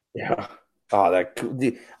 Yeah.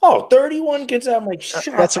 Oh, 31 gets out. I'm like,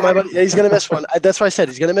 that's what my buddy. He's gonna miss one. That's why I said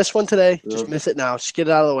he's gonna miss one today. Just miss it now. Just get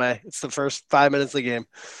it out of the way. It's the first 5 minutes of the game.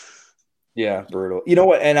 Yeah, brutal. You know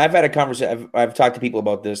what? And I've had a conversation. I've talked to people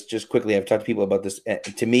about this. Just quickly, I've talked to people about this.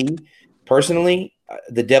 To me, personally,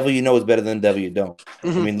 the devil you know is better than the devil you don't.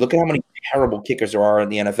 Mm-hmm. I mean, look at how many terrible kickers there are in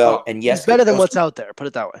the NFL. And yes, it's better than what's out there. Put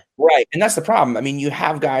it that way. Right, and that's the problem. I mean, you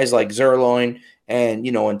have guys like Zerloin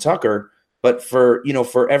and Tucker. But for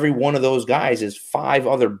every one of those guys is 5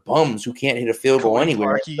 other bums who can't hit a field goal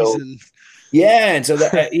anywhere. So, and so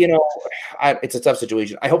that it's a tough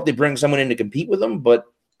situation. I hope they bring someone in to compete with them, but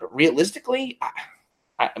realistically,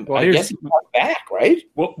 I guess he's not back, right?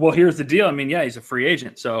 Well, here's the deal. I mean, yeah, he's a free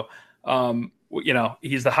agent, so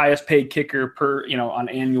he's the highest paid kicker per on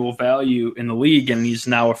annual value in the league, and he's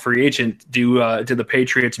now a free agent. Do the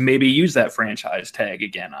Patriots maybe use that franchise tag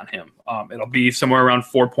again on him? It'll be somewhere around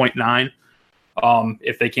 4.9.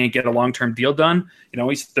 If they can't get a long-term deal done,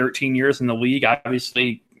 he's 13 years in the league.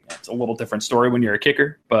 Obviously, it's a little different story when you're a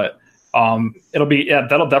kicker, but that'll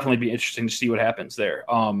definitely be interesting to see what happens there.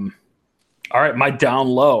 All right, my down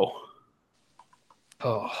low.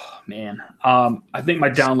 Oh man, I think my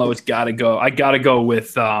down low has got to go. I got to go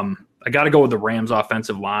with the Rams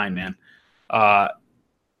offensive line, man.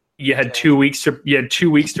 You had 2 weeks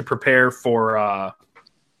to prepare for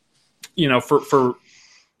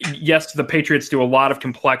yes, the Patriots do a lot of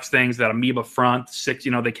complex things, that amoeba front six,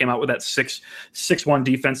 they came out with that 6-1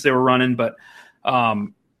 defense they were running, but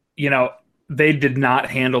they did not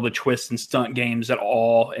handle the twist and stunt games at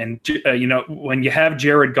all. And when you have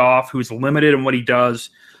Jared Goff, who's limited in what he does,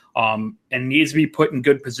 and needs to be put in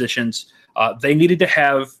good positions, they needed to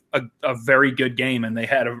have a very good game, and they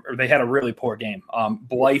had a really poor game.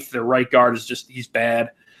 Blythe, their right guard, he's bad.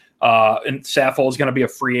 And Saffold's going to be a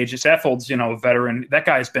free agent. Saffold's, a veteran. That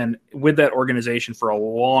guy's been with that organization for a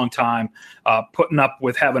long time, putting up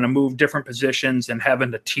with having to move different positions and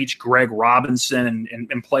having to teach Greg Robinson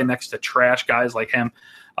and play next to trash guys like him.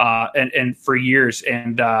 and for years,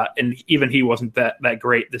 and even he wasn't that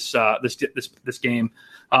great this game,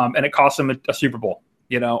 and it cost them a Super Bowl.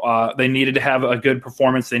 They needed to have a good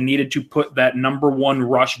performance. They needed to put that number one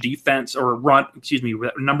rush defense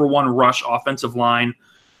number one rush offensive line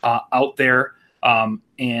out there,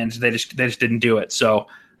 and they just didn't do it. So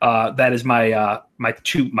that is my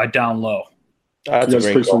down low. That's your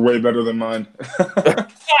picks were way better than mine.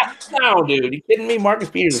 No, dude, you kidding me? Marcus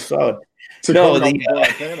Peters is solid. It's a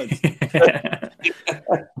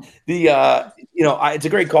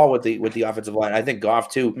great call with the offensive line. I think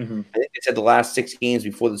Goff too. Mm-hmm. I think they said the last 6 games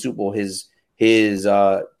before the Super Bowl, his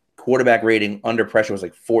quarterback rating under pressure was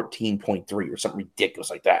like 14.3 or something ridiculous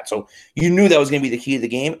like that. So you knew that was going to be the key to the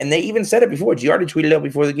game, and they even said it before. Giardi tweeted out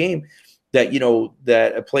before the game that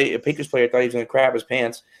that a Patriots player thought he was going to crap his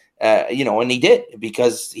pants. And he did,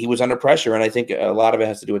 because he was under pressure, and I think a lot of it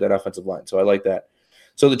has to do with that offensive line. So I like that.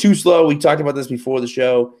 So the too slow, we talked about this before the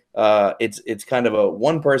show. It's kind of a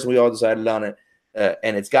one person, we all decided on it,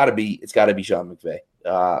 and it's got to be Sean McVay.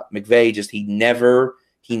 McVay he never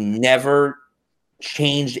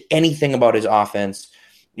changed anything about his offense.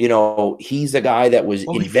 He's the guy that was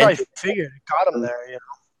invented. He probably figured it got him there,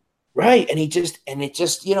 right? And it just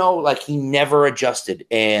he never adjusted,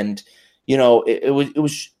 and it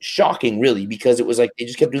was shocking, really, because it was like they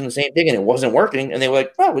just kept doing the same thing and it wasn't working. And they were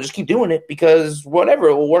like, well, we'll just keep doing it because whatever,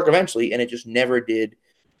 it will work eventually. And it just never did.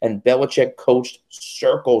 And Belichick coached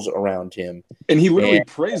circles around him. And he literally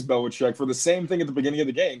praised Belichick for the same thing at the beginning of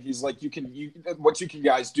the game. He's like, what you can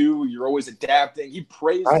guys do, you're always adapting. He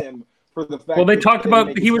praised him for the fact they talked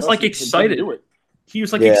about he was like excited. He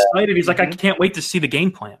was like excited. He's like, I can't wait to see the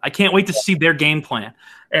game plan. I can't wait to see their game plan.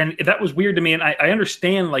 And that was weird to me. And I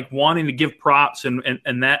understand like wanting to give props and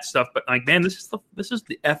that stuff, but like, man, this is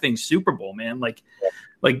the effing Super Bowl, man. Like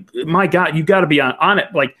my God, you got to be on it.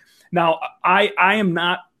 Like now, I am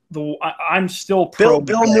not I'm still pro.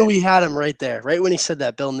 Bill knew he had him right there. Right when he said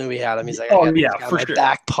that, Bill knew he had him. He's like, for sure,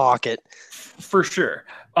 back pocket, for sure.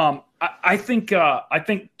 I think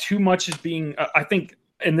too much is being. I think.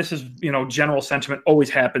 And this is, general sentiment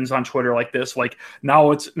always happens on Twitter like this. Like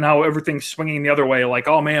now everything's swinging the other way. Like,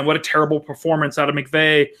 oh man, what a terrible performance out of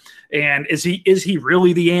McVay. And is he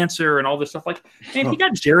really the answer and all this stuff? Like, man, he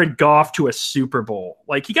got Jared Goff to a Super Bowl.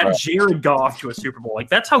 Like Jared Goff to a Super Bowl. Like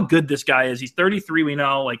that's how good this guy is. He's 33. We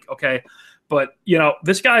know, like, okay. But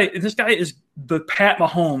this guy is the Pat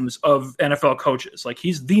Mahomes of NFL coaches. Like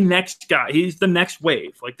he's the next guy. He's the next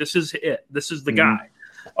wave. Like this is it. This is the guy.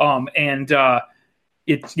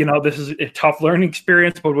 It's this is a tough learning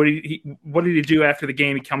experience, but what did he do after the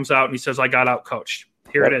game? He comes out and he says, "I got out coached.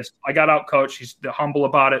 Here it is. I got out coached." He's humble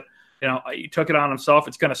about it. He took it on himself.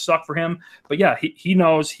 It's going to suck for him, but yeah, he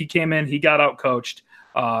knows he came in, he got out coached,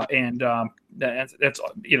 and that's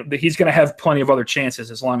he's going to have plenty of other chances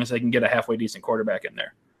as long as they can get a halfway decent quarterback in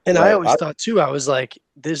there. And I always thought too, I was like,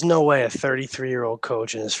 there's no way a 33-year-old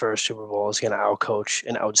coach in his first Super Bowl is going to out-coach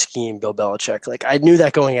and out-scheme Bill Belichick. Like I knew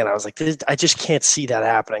that going in. I was like, I just can't see that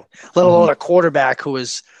happening, let alone a quarterback who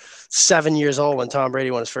was 7 years old when Tom Brady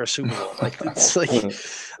won his first Super Bowl. Like it's like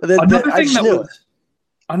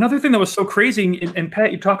another thing that was so crazy, and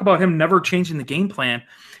Pat, you talk about him never changing the game plan.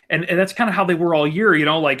 And that's kind of how they were all year,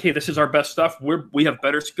 like, hey, this is our best stuff. We have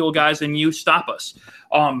better skill guys than you. Stop us.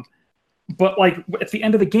 But like at the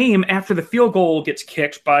end of the game, after the field goal gets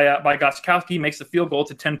kicked by Gostkowski, makes the field goal.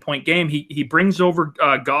 It's a 10-point game. He brings over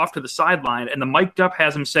Goff to the sideline, and the mic'd up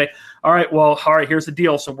has him say, all right, here's the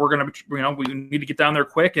deal. So we're gonna, we need to get down there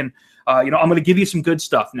quick, and I'm gonna give you some good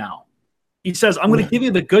stuff now. He says, I'm gonna give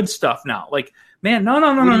you the good stuff now. Like, man, no.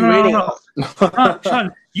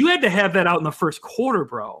 Sean, you had to have that out in the first quarter,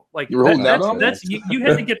 bro. Like you had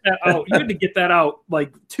to get that out. You had to get that out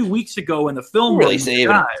like 2 weeks ago in the film. Really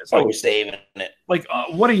saving it. Like, we're saving it. Like,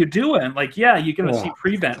 what are you doing? Like, yeah, you're gonna see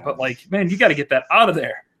prevent, but like, man, you got to get that out of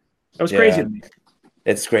there. That was crazy to me.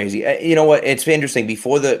 It's crazy. You know what? It's interesting.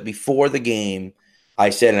 Before the game, I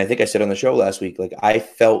said, and I think I said on the show last week, like I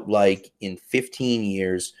felt like in 15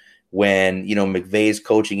 years, when McVay's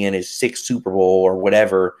coaching in his 6th Super Bowl or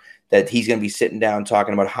whatever, that he's going to be sitting down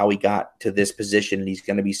talking about how he got to this position, and he's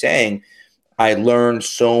going to be saying, I learned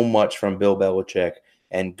so much from Bill Belichick,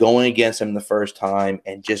 and going against him the first time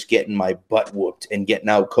and just getting my butt whooped and getting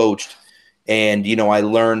out coached. And, I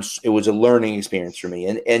learned, it was a learning experience for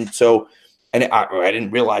me. And so I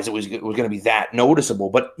didn't realize it was going to be that noticeable,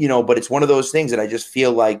 but it's one of those things that I just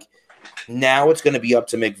feel like now it's going to be up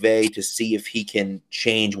to McVay to see if he can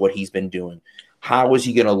change what he's been doing. How is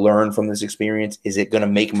he going to learn from this experience? Is it going to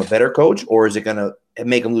make him a better coach, or is it going to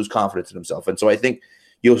make him lose confidence in himself? And so I think,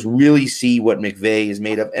 you'll really see what McVay is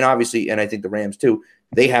made of. And obviously, and I think the Rams too,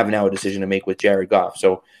 they have now a decision to make with Jared Goff.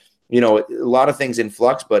 So, a lot of things in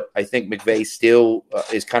flux, but I think McVay still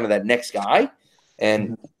is kind of that next guy.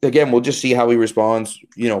 And again, we'll just see how he responds,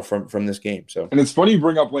 from this game. So, and it's funny you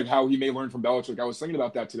bring up like how he may learn from Belichick. I was thinking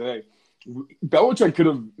about that today. Belichick could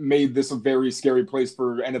have made this a very scary place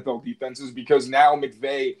for NFL defenses because now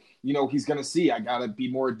McVay, he's going to see I got to be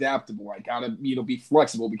more adaptable. I got to, be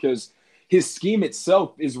flexible because his scheme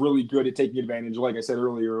itself is really good at taking advantage, like I said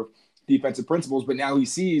earlier, of defensive principles. But now he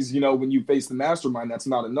sees, when you face the mastermind, that's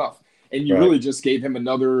not enough. And you really just gave him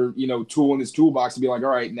another, tool in his toolbox to be like, all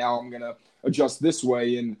right, now I'm going to adjust this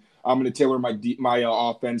way and I'm going to tailor my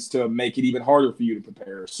offense to make it even harder for you to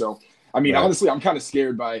prepare. So, honestly, I'm kind of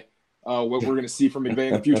scared by what we're going to see from McVay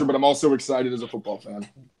in the future, but I'm also excited as a football fan.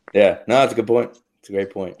 Yeah, no, that's a good point. It's a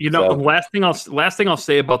great point. Last thing I'll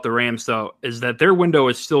say about the Rams though is that their window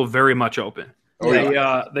is still very much open.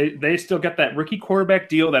 They still got that rookie quarterback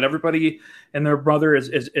deal that everybody and their brother is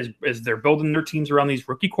they're building their teams around these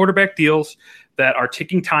rookie quarterback deals that are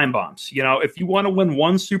ticking time bombs. If you want to win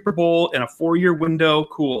one Super Bowl in a 4-year window,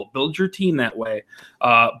 cool, build your team that way.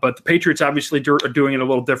 But the Patriots obviously are doing it a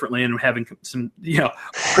little differently and having some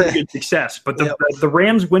pretty good success. But the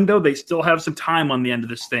Rams window, they still have some time on the end of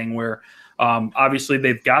this thing where obviously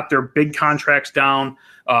they've got their big contracts down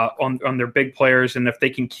on their big players, and if they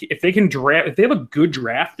have a good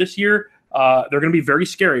draft this year, they're going to be very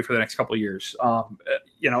scary for the next couple of years.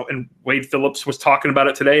 And Wade Phillips was talking about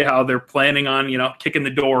it today, how they're planning on kicking the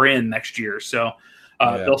door in next year. So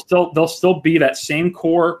they'll still be that same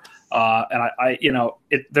core, and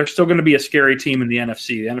they're still going to be a scary team in the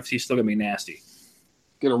NFC. The NFC is still going to be nasty.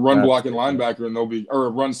 Get a run blocking linebacker or a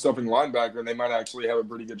run stuffing linebacker, and they might actually have a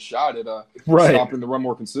pretty good shot at stopping the run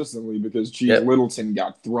more consistently because Littleton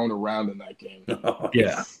got thrown around in that game.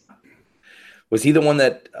 Yeah. Was he the one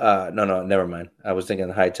that no, never mind. I was thinking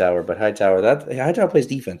Hightower, but Hightower plays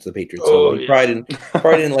defense for the Patriots, so he probably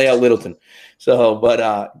didn't lay out Littleton. So,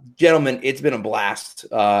 but gentlemen, it's been a blast.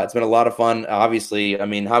 It's been a lot of fun. Obviously,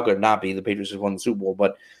 how could it not be? The Patriots have won the Super Bowl,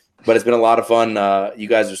 but it's been a lot of fun. You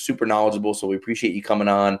guys are super knowledgeable, so we appreciate you coming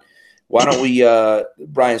on. Why don't we,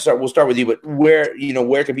 Brian, we'll start with you, but where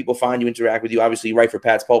can people find you, interact with you? Obviously, you write for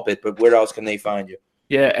Pat's Pulpit, but where else can they find you?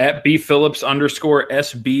 Yeah, at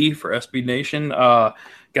 @bphillips_SB for SB Nation. Got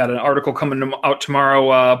an article coming out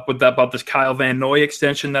tomorrow about this Kyle Van Noy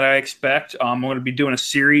extension that I expect. I'm going to be doing a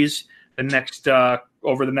series until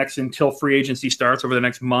free agency starts over the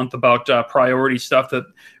next month about priority stuff that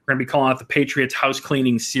we're going to be calling out the Patriots house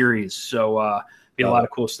cleaning series. So be a lot of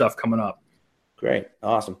cool stuff coming up. Great.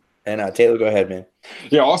 Awesome. And Taylor, go ahead, man.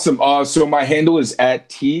 Yeah, awesome. So my handle is at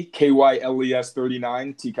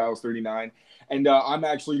TKYLES39, TKyles39. And I'm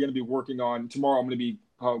actually going to be working on tomorrow. I'm going to be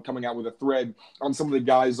coming out with a thread on some of the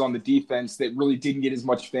guys on the defense that really didn't get as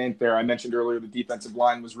much fanfare. I mentioned earlier the defensive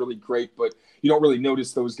line was really great, but you don't really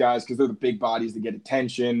notice those guys because they're the big bodies that get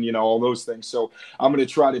attention, all those things. So I'm going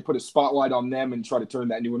to try to put a spotlight on them and try to turn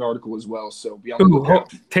that into an article as well. So be on the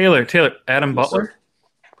lookout. Taylor, Adam Butler.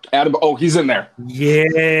 Adam, he's in there. Yeah.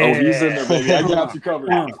 Oh, he's in there, baby. I got you covered.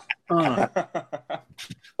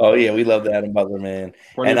 Oh yeah, we love the Adam Butler, man.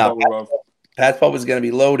 Pat's Pulpit is going to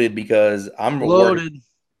be loaded because I'm working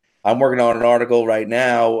on an article right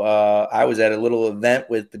now. I was at a little event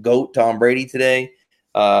with the GOAT, Tom Brady, today,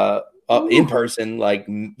 in person, like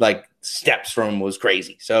steps from him was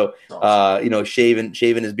crazy. So, shaving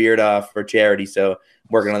his beard off for charity. So,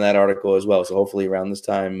 working on that article as well. So, hopefully around the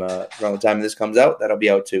time this comes out, that'll be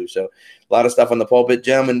out too. So, a lot of stuff on the pulpit.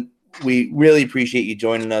 Gentlemen, we really appreciate you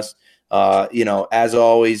joining us. As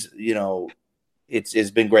always,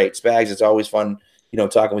 it's been great. Spags, it's always fun,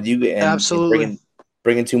 talking with you. And absolutely.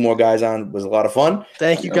 Bringing two more guys on was a lot of fun.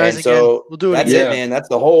 Thank you guys again. So we'll do it. That's it, man. That's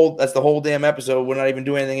the whole damn episode. We're not even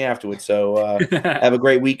doing anything afterwards. So have a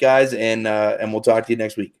great week, guys, and we'll talk to you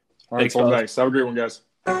next week. All right, thanks. Have a great one, guys.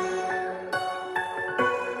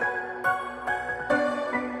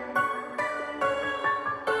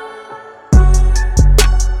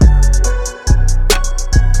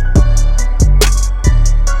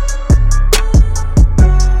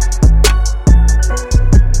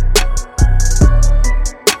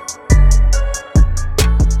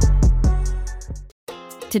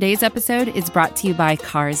 Today's episode is brought to you by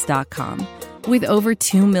Cars.com. With over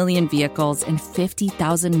 2 million vehicles and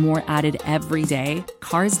 50,000 more added every day,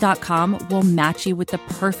 Cars.com will match you with the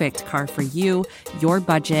perfect car for you, your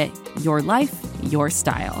budget, your life, your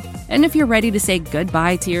style. And if you're ready to say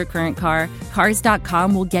goodbye to your current car,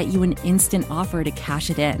 Cars.com will get you an instant offer to cash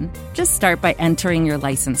it in. Just start by entering your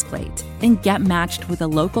license plate and get matched with a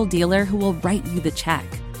local dealer who will write you the check.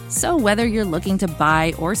 So whether you're looking to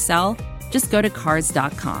buy or sell, just go to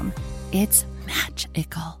Cars.com. It's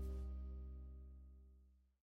magical.